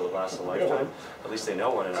bonds that would last a lifetime. At least they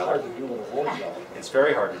know one another. It's hard to do in a war zone. It's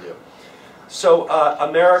very hard to do. So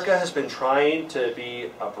America has been trying to be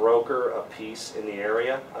a broker of peace in the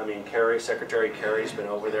area. I mean, Secretary Kerry's been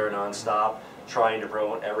over there nonstop, trying to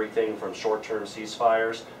promote everything from short-term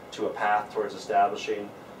ceasefires to a path towards establishing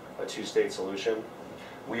a two-state solution.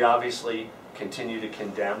 We obviously continue to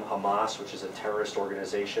condemn Hamas, which is a terrorist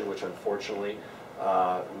organization which unfortunately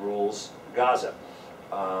rules Gaza.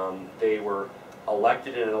 They were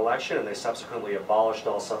elected in an election, and they subsequently abolished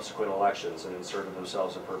all subsequent elections and inserted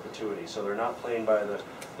themselves in perpetuity. So they're not playing by the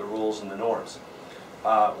rules and the norms.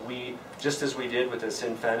 Just as we did with the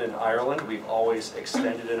Sinn Féin in Ireland, we've always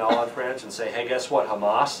extended an olive branch and say, hey, guess what,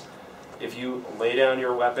 Hamas? If you lay down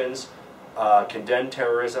your weapons, condemn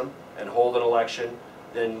terrorism, and hold an election,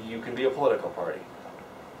 then you can be a political party.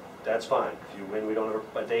 That's fine. If you win, we don't ever,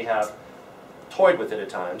 but they have toyed with it at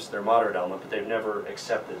times, their moderate element, but they've never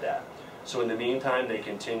accepted that. So in the meantime, they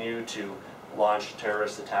continue to launch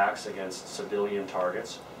terrorist attacks against civilian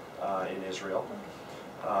targets in Israel,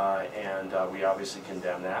 and we obviously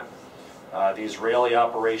condemn that. The Israeli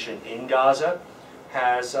operation in Gaza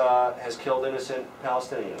has killed innocent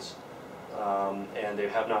Palestinians, and they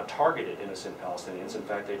have not targeted innocent Palestinians. In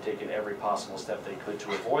fact, they've taken every possible step they could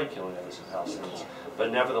to avoid killing innocent Palestinians.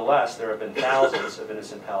 But nevertheless, there have been thousands of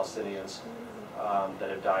innocent Palestinians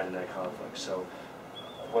that have died in that conflict. So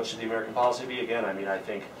what should the American policy be? Again, I mean, I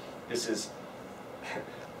think this is,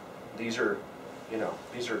 this is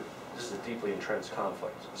a deeply entrenched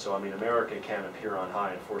conflict. So, I mean, America can't appear on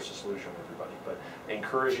high and force a solution for everybody. But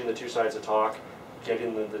encouraging the two sides to talk,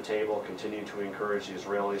 getting them to the table, continue to encourage the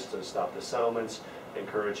Israelis to stop the settlements,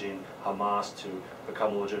 encouraging Hamas to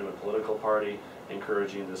become a legitimate political party,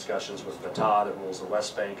 encouraging discussions with Fatah that rules the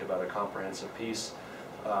West Bank about a comprehensive peace.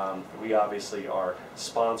 We obviously are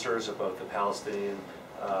sponsors of both the Palestinian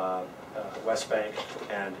West Bank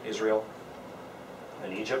and Israel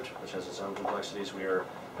and Egypt, which has its own complexities.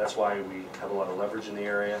 That's why we have a lot of leverage in the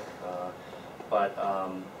area, but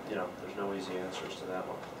you know, there's no easy answers to that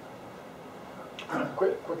one.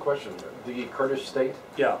 Quick question. The Kurdish state?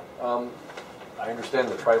 Yeah. I understand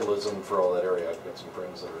the tribalism for all that area. I've got some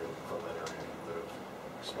friends that are from that area that have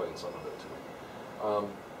explained some of it to me.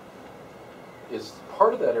 Is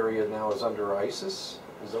part of that area now is under ISIS?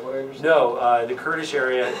 Is that what I understand? No, the Kurdish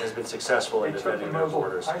area has been successful in defending their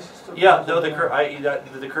borders. Yeah, no, the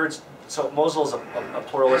Kurds. So Mosul is a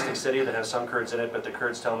pluralistic city that has some Kurds in it, but the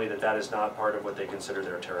Kurds tell me that that is not part of what they consider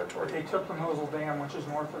their territory. They took the Mosul Dam, which is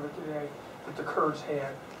north of it today, that the Kurds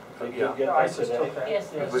had. Yeah. ISIS took that.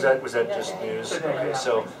 Yes. Was that just news? Today, Okay, yeah.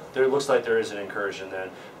 so there looks like there is an incursion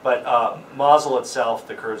then. But Mosul itself,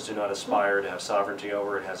 the Kurds do not aspire to have sovereignty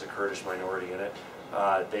over. It has a Kurdish minority in it.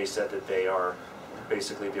 They said that they are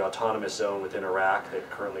basically the autonomous zone within Iraq that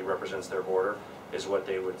currently represents their border is what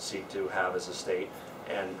they would seek to have as a state.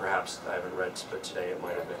 And perhaps, I haven't read, but today it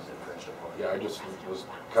might have been infringed upon. Yeah, I just was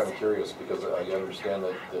kind of curious because I understand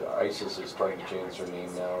that the ISIS is trying to change their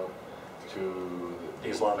name now to the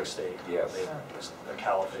Islamic State. Yes. A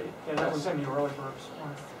caliphate. Yeah, that was in the early groups.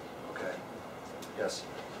 Okay. Yes.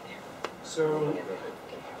 So,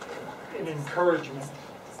 an encouragement.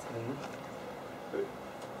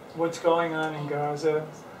 What's going on in Gaza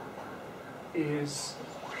is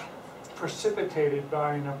precipitated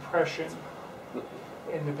by an oppression,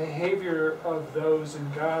 and the behavior of those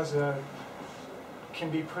in Gaza can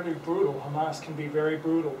be pretty brutal. Hamas can be very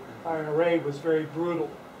brutal. IRA was very brutal.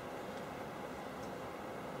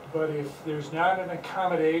 But if there's not an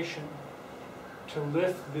accommodation to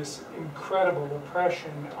lift this incredible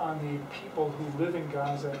oppression on the people who live in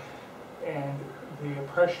Gaza and the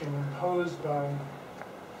oppression imposed by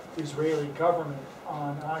the Israeli government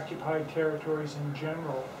on occupied territories in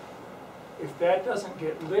general, if that doesn't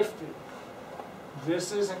get lifted,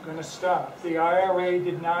 this isn't going to stop. The IRA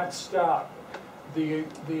did not stop. The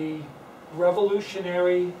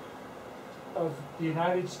revolutionary of the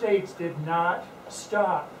United States did not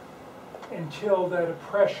stop until that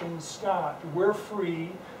oppression stopped. We're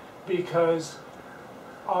free because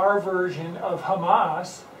our version of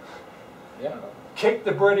Hamas kicked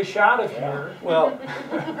the British out of here. Well,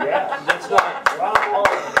 that's not.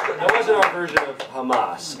 That wasn't our version of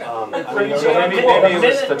Hamas. Maybe it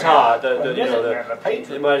was Fatah.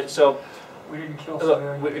 So we didn't kill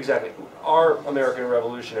look, exactly. Our American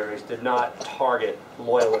revolutionaries did not target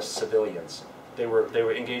loyalist civilians. They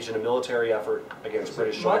were engaged in a military effort against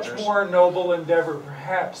British soldiers. Much more noble endeavor,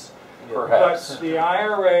 perhaps. Perhaps. But the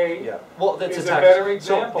IRA well, that's is a better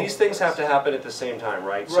example. So these things have to happen at the same time,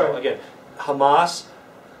 right? So again, Hamas,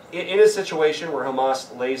 in a situation where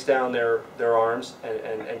Hamas lays down their arms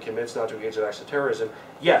and commits not to engage in acts of terrorism,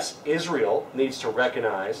 yes, Israel needs to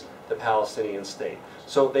recognize the Palestinian state.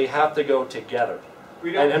 So they have to go together.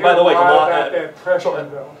 We don't and by the way, about that pressure,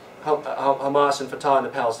 though. Hamas and Fatah and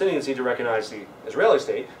the Palestinians need to recognize the Israeli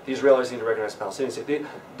state. The Israelis need to recognize the Palestinian state.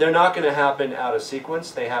 They're not going to happen out of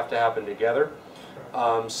sequence. They have to happen together.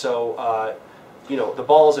 You know, the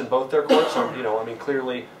ball's in both their courts. You know, I mean,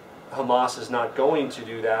 clearly Hamas is not going to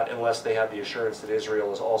do that unless they have the assurance that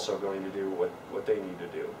Israel is also going to do what they need to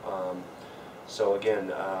do. So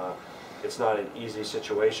again, it's not an easy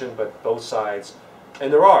situation, but both sides,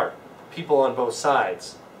 and there are people on both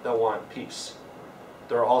sides that want peace.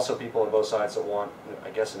 There are also people on both sides that want, I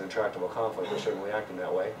guess, an intractable conflict. They're certainly acting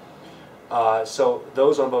that way. So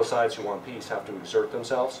those on both sides who want peace have to exert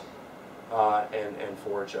themselves and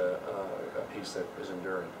forge a peace that is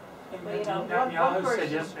enduring. And Netanyahu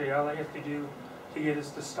said yesterday, all they have to do to get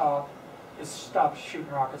us to stop is stop shooting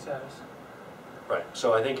rockets at us. Right.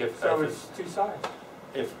 So I think it's two sides.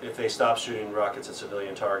 If they stop shooting rockets at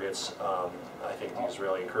civilian targets, I think the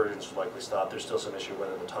Israeli incursions would likely stop. There's still some issue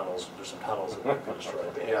whether there's some tunnels that might be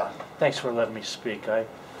destroyed. But yeah. Thanks for letting me speak. I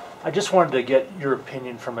just wanted to get your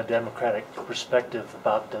opinion from a Democratic perspective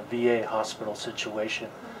about the VA hospital situation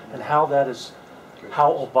and how that is,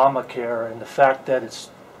 how Obamacare and the fact that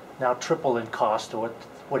it's now triple in cost to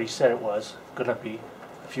what he said it was going to be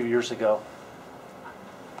a few years ago,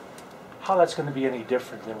 how that's going to be any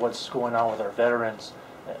different than what's going on with our veterans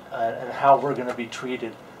and how we're going to be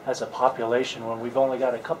treated as a population when we've only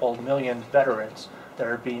got a couple million veterans that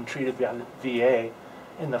are being treated by the VA,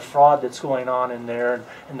 and the fraud that's going on in there,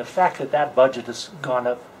 and the fact that that budget has gone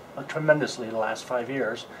up tremendously the last 5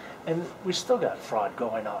 years, and we still got fraud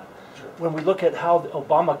going on. Sure. When we look at how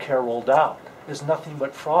Obamacare rolled out, is nothing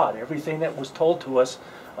but fraud. Everything that was told to us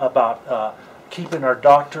about keeping our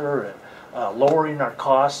doctor and lowering our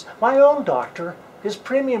costs. My own doctor, his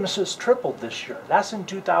premiums has tripled this year. That's in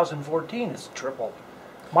 2014, it's tripled.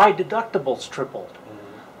 My deductibles tripled.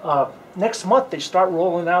 Next month they start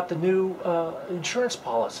rolling out the new insurance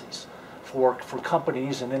policies for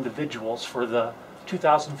companies and individuals for the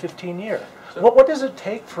 2015 year. So, what does it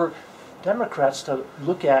take for Democrats to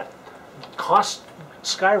look at cost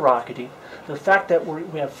skyrocketing, the fact that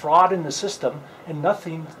we have fraud in the system and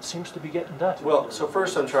nothing seems to be getting done? Well, so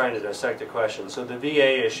first I'm trying to dissect the question. So the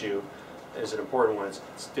VA issue is an important one.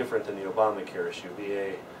 It's different than the Obamacare issue.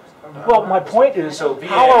 VA. Well, my point is, so VA,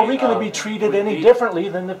 how are we going to be treated any differently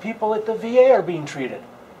than the people at the VA are being treated?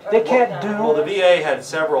 They can't do... Well, the VA had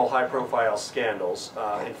several high-profile scandals.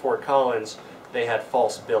 In Fort Collins, they had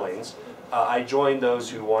false billings. I joined those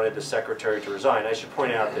who wanted the secretary to resign. I should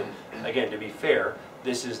point out that, again, to be fair,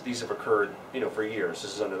 these have occurred, for years.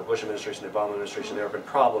 This is under the Bush administration, the Obama administration. There have been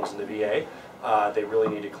problems in the VA. They really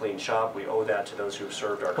need a clean shop. We owe that to those who have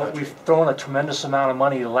served our country. But we've thrown a tremendous amount of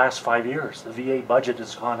money the last 5 years. The VA budget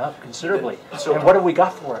has gone up considerably. And what have we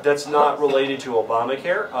got for it? That's not related to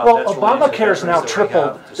Obamacare. Well, Obamacare is now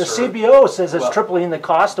tripled. The CBO says it's tripling the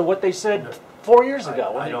cost of what they said 4 years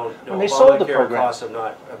ago when they sold the program. Obamacare costs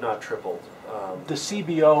have not tripled. The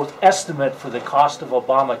CBO estimate for the cost of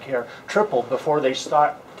Obamacare tripled before they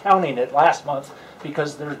start counting it last month,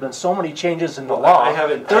 because there's been so many changes in the law. I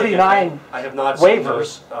have not waivers. seen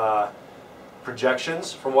those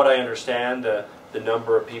projections. From what I understand, the the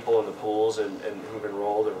number of people in the pools and who've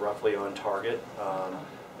enrolled are roughly on target.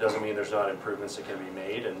 Doesn't mean there's not improvements that can be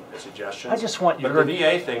made and suggestions. I just want your... But the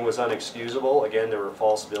VA thing was unexcusable. Again, there were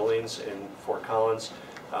false billings in Fort Collins.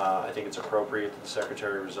 I think it's appropriate that the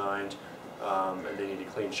secretary resigned and they need to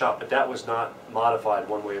clean shop. But that was not modified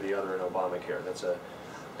one way or the other in Obamacare. That's a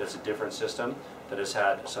different system that has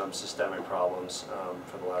had some systemic problems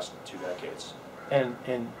for the last 2 decades. And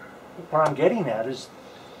what I'm getting at is,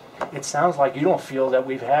 it sounds like you don't feel that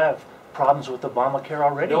we've had problems with Obamacare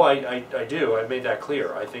already. No, I do. I made that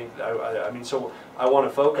clear. I think, I mean, so I want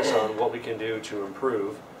to focus on what we can do to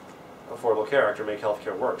improve Affordable Care Act or make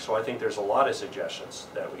healthcare work. So I think there's a lot of suggestions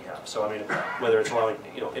that we have. So I mean, whether it's allowing,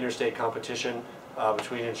 you know, interstate competition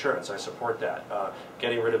between insurance, I support that.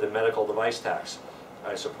 Getting rid of the medical device tax,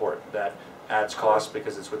 I support. That adds cost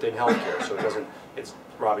because it's within healthcare, so it doesn't, it's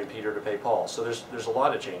robbing Peter to pay Paul. So there's a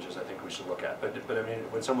lot of changes I think we should look at. But I mean,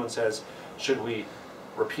 when someone says, should we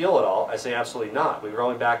repeal it all, I say absolutely not. We're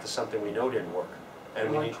going back to something we know didn't work.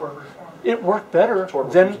 And we need it worked better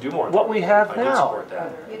than what we have now. I support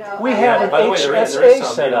that. You know, we have an by the way, there is HSA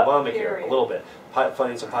some set in up. Obamacare, a little bit,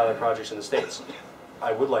 funding some pilot projects in the States.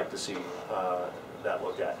 I would like to see that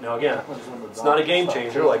looked at. Now again, it's not a game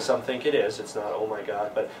changer like some think it is. It's not, oh my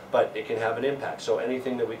God, but it can have an impact. So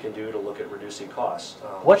anything that we can do to look at reducing costs.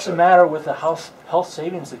 What's the matter with the health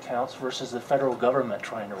savings accounts versus the federal government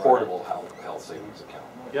trying to run Portable health savings account.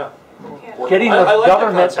 Yeah. Getting the I like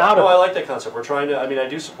government out of I like that concept. We're trying to, I mean, I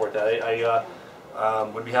do support that. I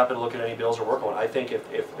would be happy to look at any bills or work on. I think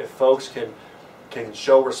if folks can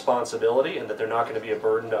show responsibility and that they're not going to be a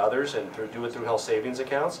burden to others and do it through health savings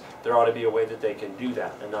accounts, there ought to be a way that they can do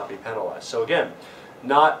that and not be penalized. So again,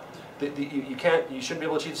 you shouldn't be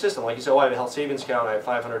able to cheat the system. Like you say, oh, I have a health savings account, I have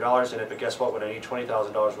 $500 in it, but guess what? When I need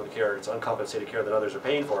 $20,000 worth of care, it's uncompensated care that others are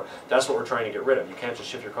paying for. That's what we're trying to get rid of. You can't just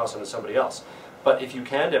shift your costs onto somebody else. But if you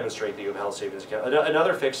can demonstrate that you have a health savings account,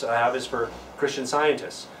 another fix I have is for Christian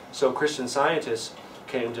Scientists. So Christian Scientists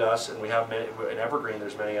came to us, and we have many, in Evergreen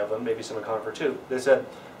there's many of them, maybe some in Conifer too. They said,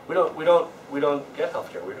 we don't get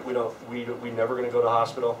health care. We're never going to go to the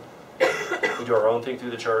hospital. We do our own thing through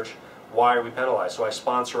the church. Why are we penalized? So I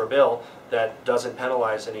sponsor a bill that doesn't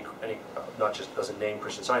penalize any not just doesn't name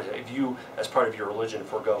Christian Science. If you, as part of your religion,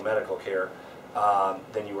 forego medical care,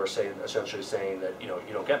 then you are essentially saying that you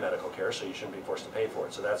don't get medical care, so you shouldn't be forced to pay for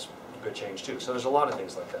it. So that's a good change too. So there's a lot of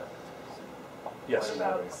things like that. Yes. What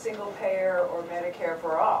about single payer or Medicare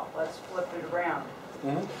for all? Let's flip it around.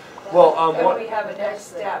 Mm-hmm. Well, what we have a next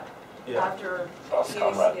step after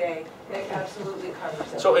ACA that absolutely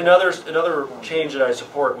covers it. So another change that I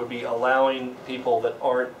support would be allowing people that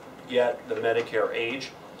aren't yet the Medicare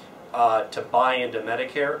age to buy into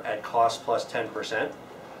Medicare at cost plus 10%,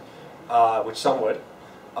 which some would.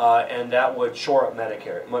 And that would shore up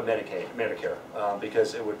Medicare,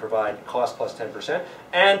 because it would provide cost plus 10%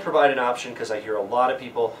 and provide an option, because I hear a lot of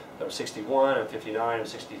people, I'm 61, I'm 59, I'm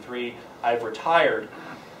 63, I've retired,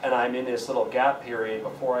 and I'm in this little gap period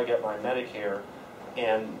before I get my Medicare,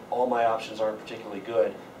 and all my options aren't particularly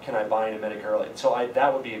good. Can I buy into Medicare? So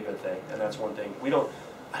that would be a good thing, and that's one thing.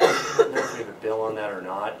 I don't know if we have a bill on that or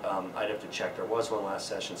not. I'd have to check. There was one last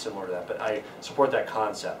session similar to that, but I support that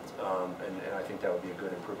concept, and I think that would be a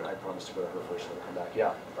good improvement. I promise to go to her first and come back.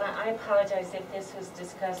 Yeah. Well, I apologize if this was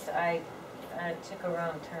discussed. I took a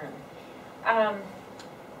wrong turn.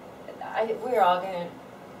 We're all going to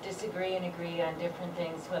disagree and agree on different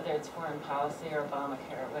things, whether it's foreign policy or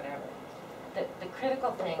Obamacare or whatever. The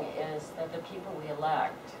critical thing is that the people we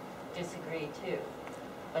elect disagree too,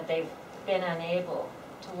 but they've been unable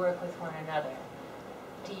to work with one another.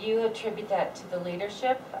 Do you attribute that to the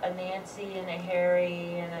leadership, a Nancy and a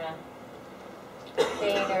Harry and a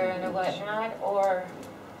Boehner and a whatnot, or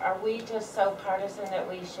are we just so partisan that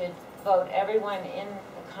we should vote everyone in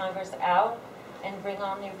the Congress out and bring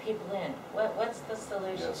all new people in? What's the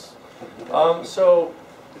solution? Yes. So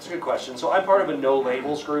it's a good question. So I'm part of a no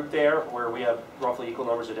labels group there, where we have roughly equal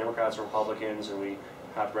numbers of Democrats and Republicans, and we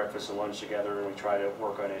have breakfast and lunch together, and we try to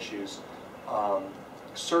work on issues.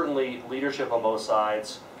 Certainly, leadership on both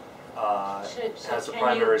sides has the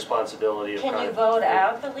primary responsibility of Can you vote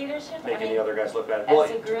out the leadership? Making the other guys look bad.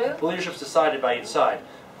 As a group? The leadership's decided by each side.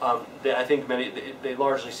 I think they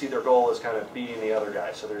largely see their goal as kind of beating the other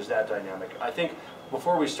guy, so there's that dynamic. I think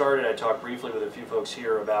before we started, I talked briefly with a few folks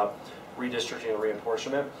here about redistricting and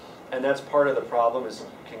reapportionment, and that's part of the problem is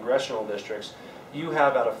congressional districts. You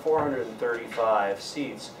have out of 435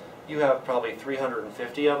 seats, you have probably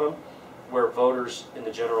 350 of them where voters in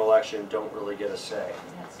the general election don't really get a say.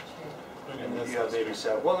 That's true. And you have maybe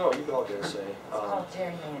said, well, no, you can all get a say. It's called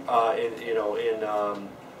gerrymandering.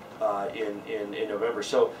 In November.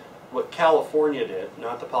 So what California did,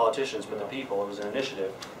 not the politicians, but the people, it was an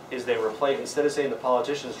initiative, is they replaced, instead of saying the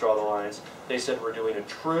politicians draw the lines, they said we're doing a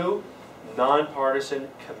true, nonpartisan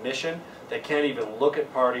commission that can't even look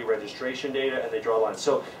at party registration data, and they draw lines.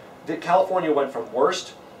 So California went from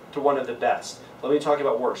worst to one of the best. Let me talk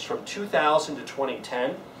about worst. From 2000 to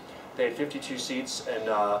 2010, they had 52 seats and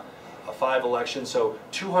 5 elections, so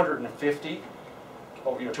 250,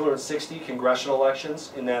 260 congressional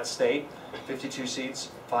elections in that state, 52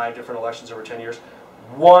 seats, 5 different elections over 10 years.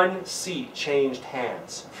 1 seat changed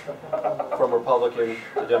hands from Republican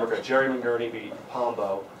to Democrat. Jerry McNerney beat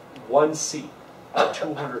Pombo. 1 seat out of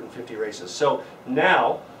 250 races. So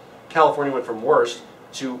now, California went from worst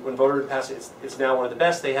to, when voters pass it, it's now one of the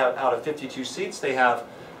best. They have, out of 52 seats, they have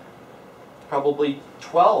probably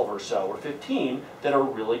 12 or so, or 15, that are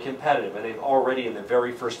really competitive. And they've already, in the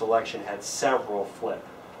very first election, had several flip.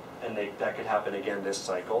 And that could happen again this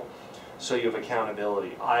cycle. So you have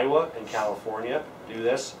accountability. Iowa and California do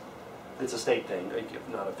this. It's a state thing,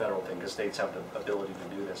 not a federal thing, because states have the ability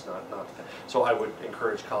to do this, not so I would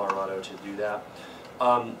encourage Colorado to do that.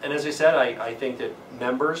 And as I said, I think that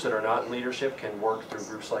members that are not in leadership can work through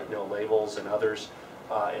groups like No Labels and others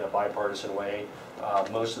in a bipartisan way.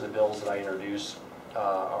 Most of the bills that I introduce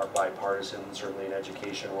are bipartisan, certainly in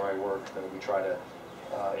education where I work, then we try to,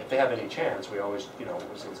 if they have any chance, we always,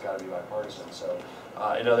 it's got to be bipartisan. So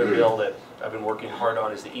another bill that I've been working hard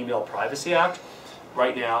on is the Email Privacy Act.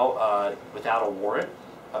 Right now, without a warrant,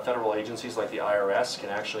 federal agencies like the IRS can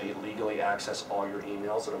actually legally access all your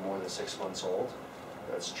emails that are more than 6 months old.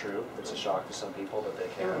 That's true. It's a shock to some people that they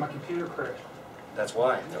can. My computer crashed. That's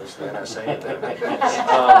why. I was going to say it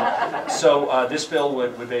that. So this bill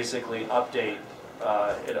would basically update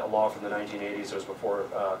a law from the 1980s. It was before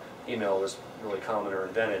email was really common or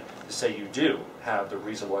invented, to say you do have the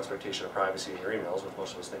reasonable expectation of privacy in your emails, which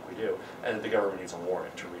most of us think we do, and that the government needs a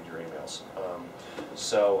warrant to read your emails.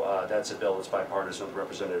 So that's a bill that's bipartisan with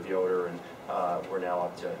Representative Yoder, and we're now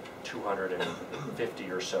up to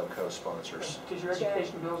 250 or so co-sponsors. Does your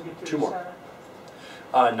education bills get through 2 the more.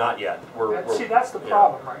 Senate? Not yet. See, that's the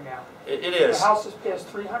problem right now. It is. The House has passed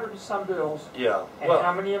 300 and some bills. Yeah. And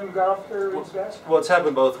how many of them got off their desk? Well, it's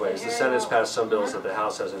happened both ways. The Senate's passed some bills that the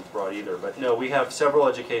House hasn't brought either. But no, we have several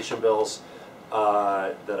education bills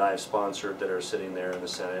that I've sponsored that are sitting there in the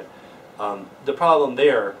Senate. The problem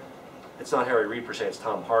there, it's not Harry Reid per se, it's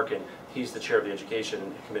Tom Harkin. He's the chair of the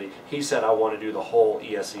Education Committee. He said, I want to do the whole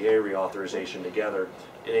ESEA reauthorization together.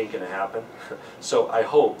 It ain't going to happen. So I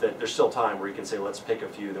hope that there's still time where you can say, let's pick a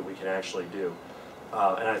few that we can actually do.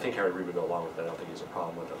 And I think Harry Reid would go along with that. I don't think he's a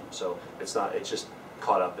problem with them. So it's just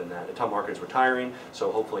caught up in that. And Tom Harkin's retiring,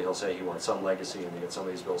 so hopefully he'll say he wants some legacy and to get some of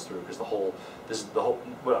these bills through, because this is the whole,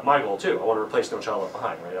 well, my goal too. I want to replace No Child Left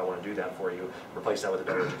Behind, right? I want to do that for you, replace that with a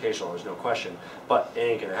better education law, there's no question. But it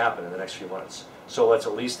ain't going to happen in the next few months. So let's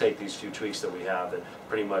at least take these few tweaks that we have that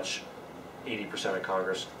pretty much 80% of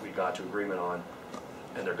Congress we got to agreement on,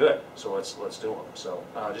 and they're good. So let's do them. So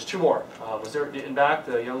just 2 more. Was there in back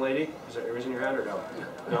the young lady? Is there raising your hand or no?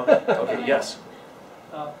 No. Okay. Yes.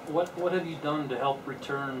 What have you done to help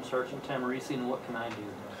return Sergeant Tamarisi, and what can I do?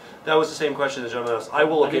 That was the same question the gentleman asked. I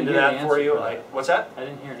will look into that for you. What's that? I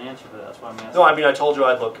didn't hear an answer for that. That's why I'm asking. No, I mean I told you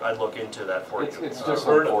I'd look into that for you. It's just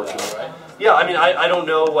unfortunate, right? Yeah, I mean I don't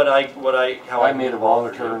know how I made a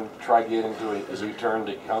wrong turn, tried getting to a U-turn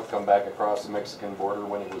to come back across the Mexican border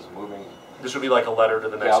when he was moving. This would be like a letter to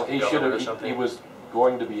the Mexican government or something? He was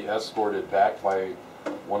going to be escorted back by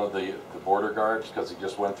one of the border guards, because he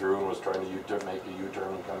just went through and was trying to make a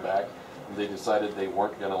U-turn and come back. And they decided they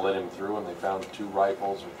weren't going to let him through, and they found 2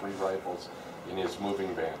 rifles or 3 rifles in his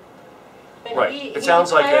moving van. But right. It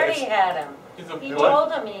sounds like he had him. He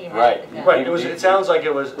told him he had the gun. Right. It sounds like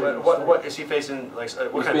it was. What is he facing? Like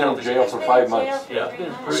what kind of penalty? He's been in jail for 5 months.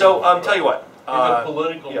 Yeah. So tell you what. He's a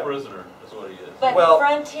political prisoner. Is what he is. But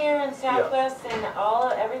Frontier and Southwest and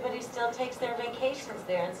everybody still takes their vacations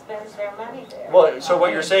there and spends their money there. Well, so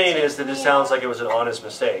what you're saying is that it sounds like it was an honest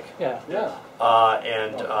mistake. Yeah. Yeah.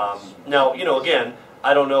 Now, again,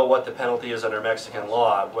 I don't know what the penalty is under Mexican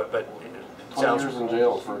law, but it 20 years in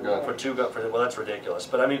jail for a gun. Well, that's ridiculous.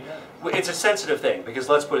 But I mean, it's a sensitive thing, because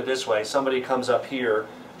let's put it this way: somebody comes up here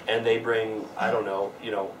and they bring, I don't know,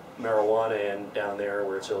 marijuana in down there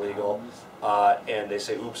where it's illegal. And they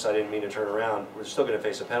say, oops, I didn't mean to turn around, we're still going to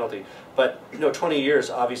face a penalty. But 20 years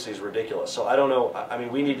obviously is ridiculous. So I don't know, I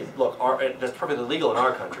mean, we need to, look, that's perfectly legal in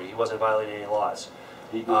our country. He wasn't violating any laws.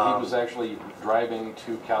 He was actually driving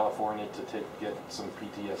to California to get some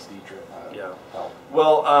PTSD help.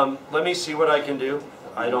 Well, let me see what I can do.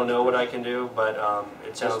 I don't know what I can do, but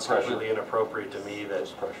it sounds completely inappropriate to me that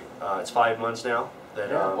it's 5 months now.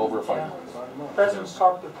 That, over 5 months. The President's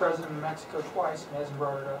talked to the President of Mexico twice and hasn't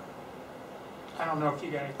brought it up. I don't know if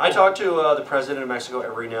you got any. I talk to the President of Mexico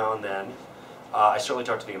every now and then. I certainly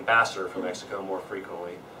talk to the Ambassador from Mexico more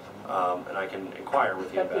frequently, and I can inquire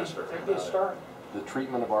with the Ambassador. That'd be a start. The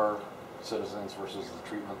treatment of our citizens versus the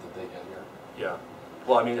treatment that they get here. Yeah.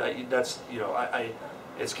 Well, I mean, that's, you know,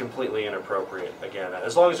 it's completely inappropriate. Again,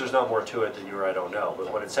 as long as there's not more to it than you or I don't know.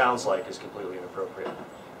 But what it sounds like is completely inappropriate.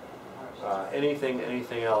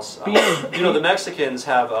 Anything else? You know, the Mexicans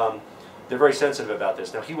have, they're very sensitive about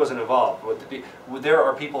this. Now, he wasn't involved. There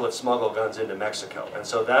are people that smuggle guns into Mexico. And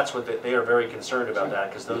so that's what they are very concerned about that,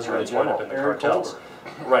 because those guns wind up in the cartels.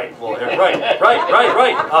 Right, well,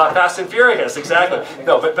 right. Fast and Furious, exactly.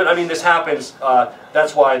 No, but I mean, this happens.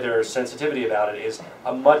 That's why there's sensitivity about it. Is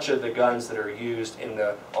much of the guns that are used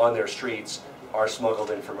on their streets are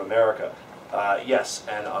smuggled in from America. Yes,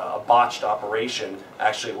 and a botched operation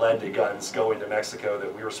actually led to guns going to Mexico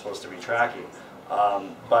that we were supposed to be tracking.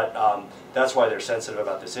 But that's why they're sensitive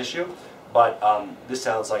about this issue. But this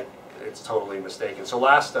sounds like it's totally mistaken. So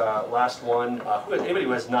last one. Anybody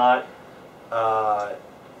who has not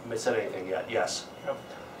said anything yet? Yes. I'd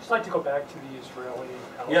just like to go back to the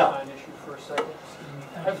Israeli-Palestine issue for a second.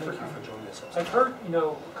 Thank you for joining us. I've heard, you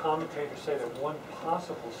know, commentators say that one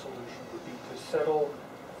possible solution would be to settle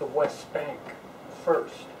the West Bank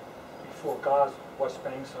first, before Gaza. West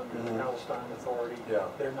Bank's under the Palestine Authority. Yeah.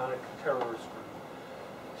 They're not a terrorist group.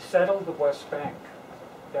 Settle the West Bank.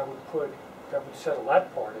 That would settle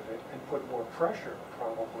that part of it and put more pressure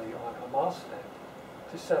probably on Hamas then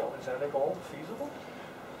to settle. Is that at all feasible?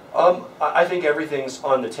 I think everything's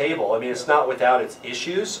on the table. I mean, it's not without its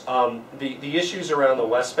issues. The issues around the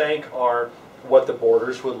West Bank are what the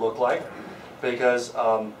borders would look like, because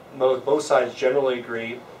both sides generally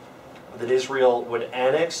agree that Israel would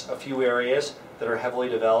annex a few areas that are heavily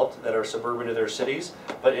developed, that are suburban to their cities,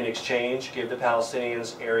 but in exchange give the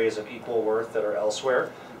Palestinians areas of equal worth that are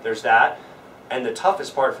elsewhere. There's that. And the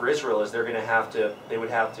toughest part for Israel is they would have to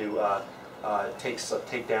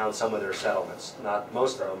take down some of their settlements. Not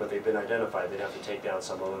most of them, but they've been identified. They'd have to take down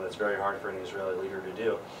some of them. That's very hard for an Israeli leader to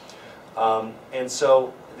do. And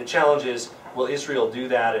so the challenge is, will Israel do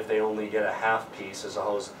that if they only get a half piece as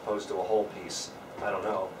opposed to a whole piece? I don't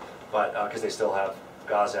know, but because they still have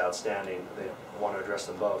Gaza outstanding, they want to address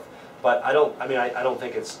them both. But I don't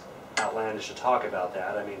think it's outlandish to talk about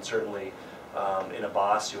that. I mean, certainly in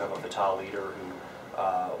Abbas, you have a Fatah leader who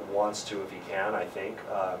wants to, if he can, I think,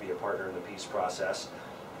 be a partner in the peace process.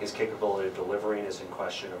 His capability of delivering is in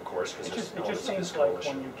question, of course, because it just seems like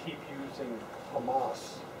when you keep using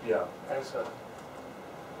Hamas as a,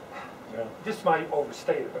 this might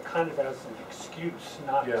overstate it, but kind of as an excuse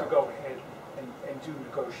not to go ahead and do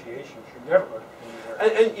negotiations. You're never going to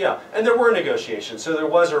be there. And there were negotiations. So there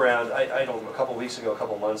was around, I don't know, a couple weeks ago, a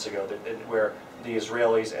couple months ago, where the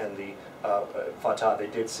Israelis and the Fatah, they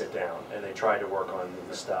did sit down and they tried to work on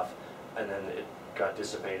the stuff, and then it got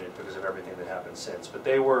dissipated because of everything that happened since. But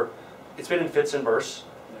it's been in fits and bursts.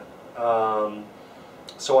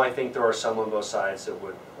 So I think there are some on both sides that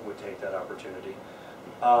would take that opportunity.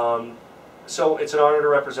 So it's an honor to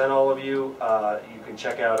represent all of you. You can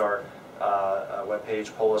check out our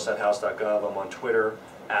webpage, polis.house.gov. I'm on Twitter,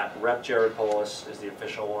 @RepJaredPolis is the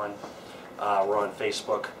official one. We're on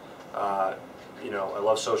Facebook. You know, I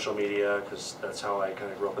love social media because that's how I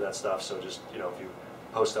kind of grew up with that stuff. So just, you know, if you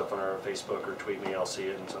post stuff on our Facebook or tweet me, I'll see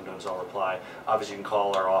it, and sometimes I'll reply. Obviously, you can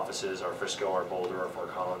call our offices, our Frisco, our Boulder, our Fort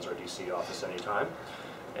Collins, our DC office anytime.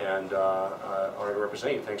 And honor to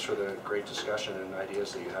represent you. Thanks for the great discussion and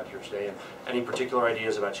ideas that you had here today. And any particular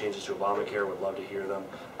ideas about changes to Obamacare, would love to hear them.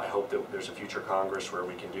 I hope that there's a future Congress where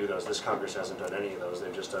we can do those. This Congress hasn't done any of those.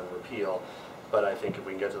 They've just done repeal. But I think if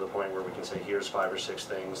we can get to the point where we can say, here's 5 or 6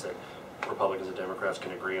 things that Republicans and Democrats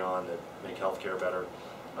can agree on that make health care better,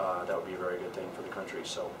 that would be a very good thing for the country.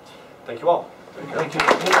 So thank you all. Thank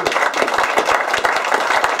you.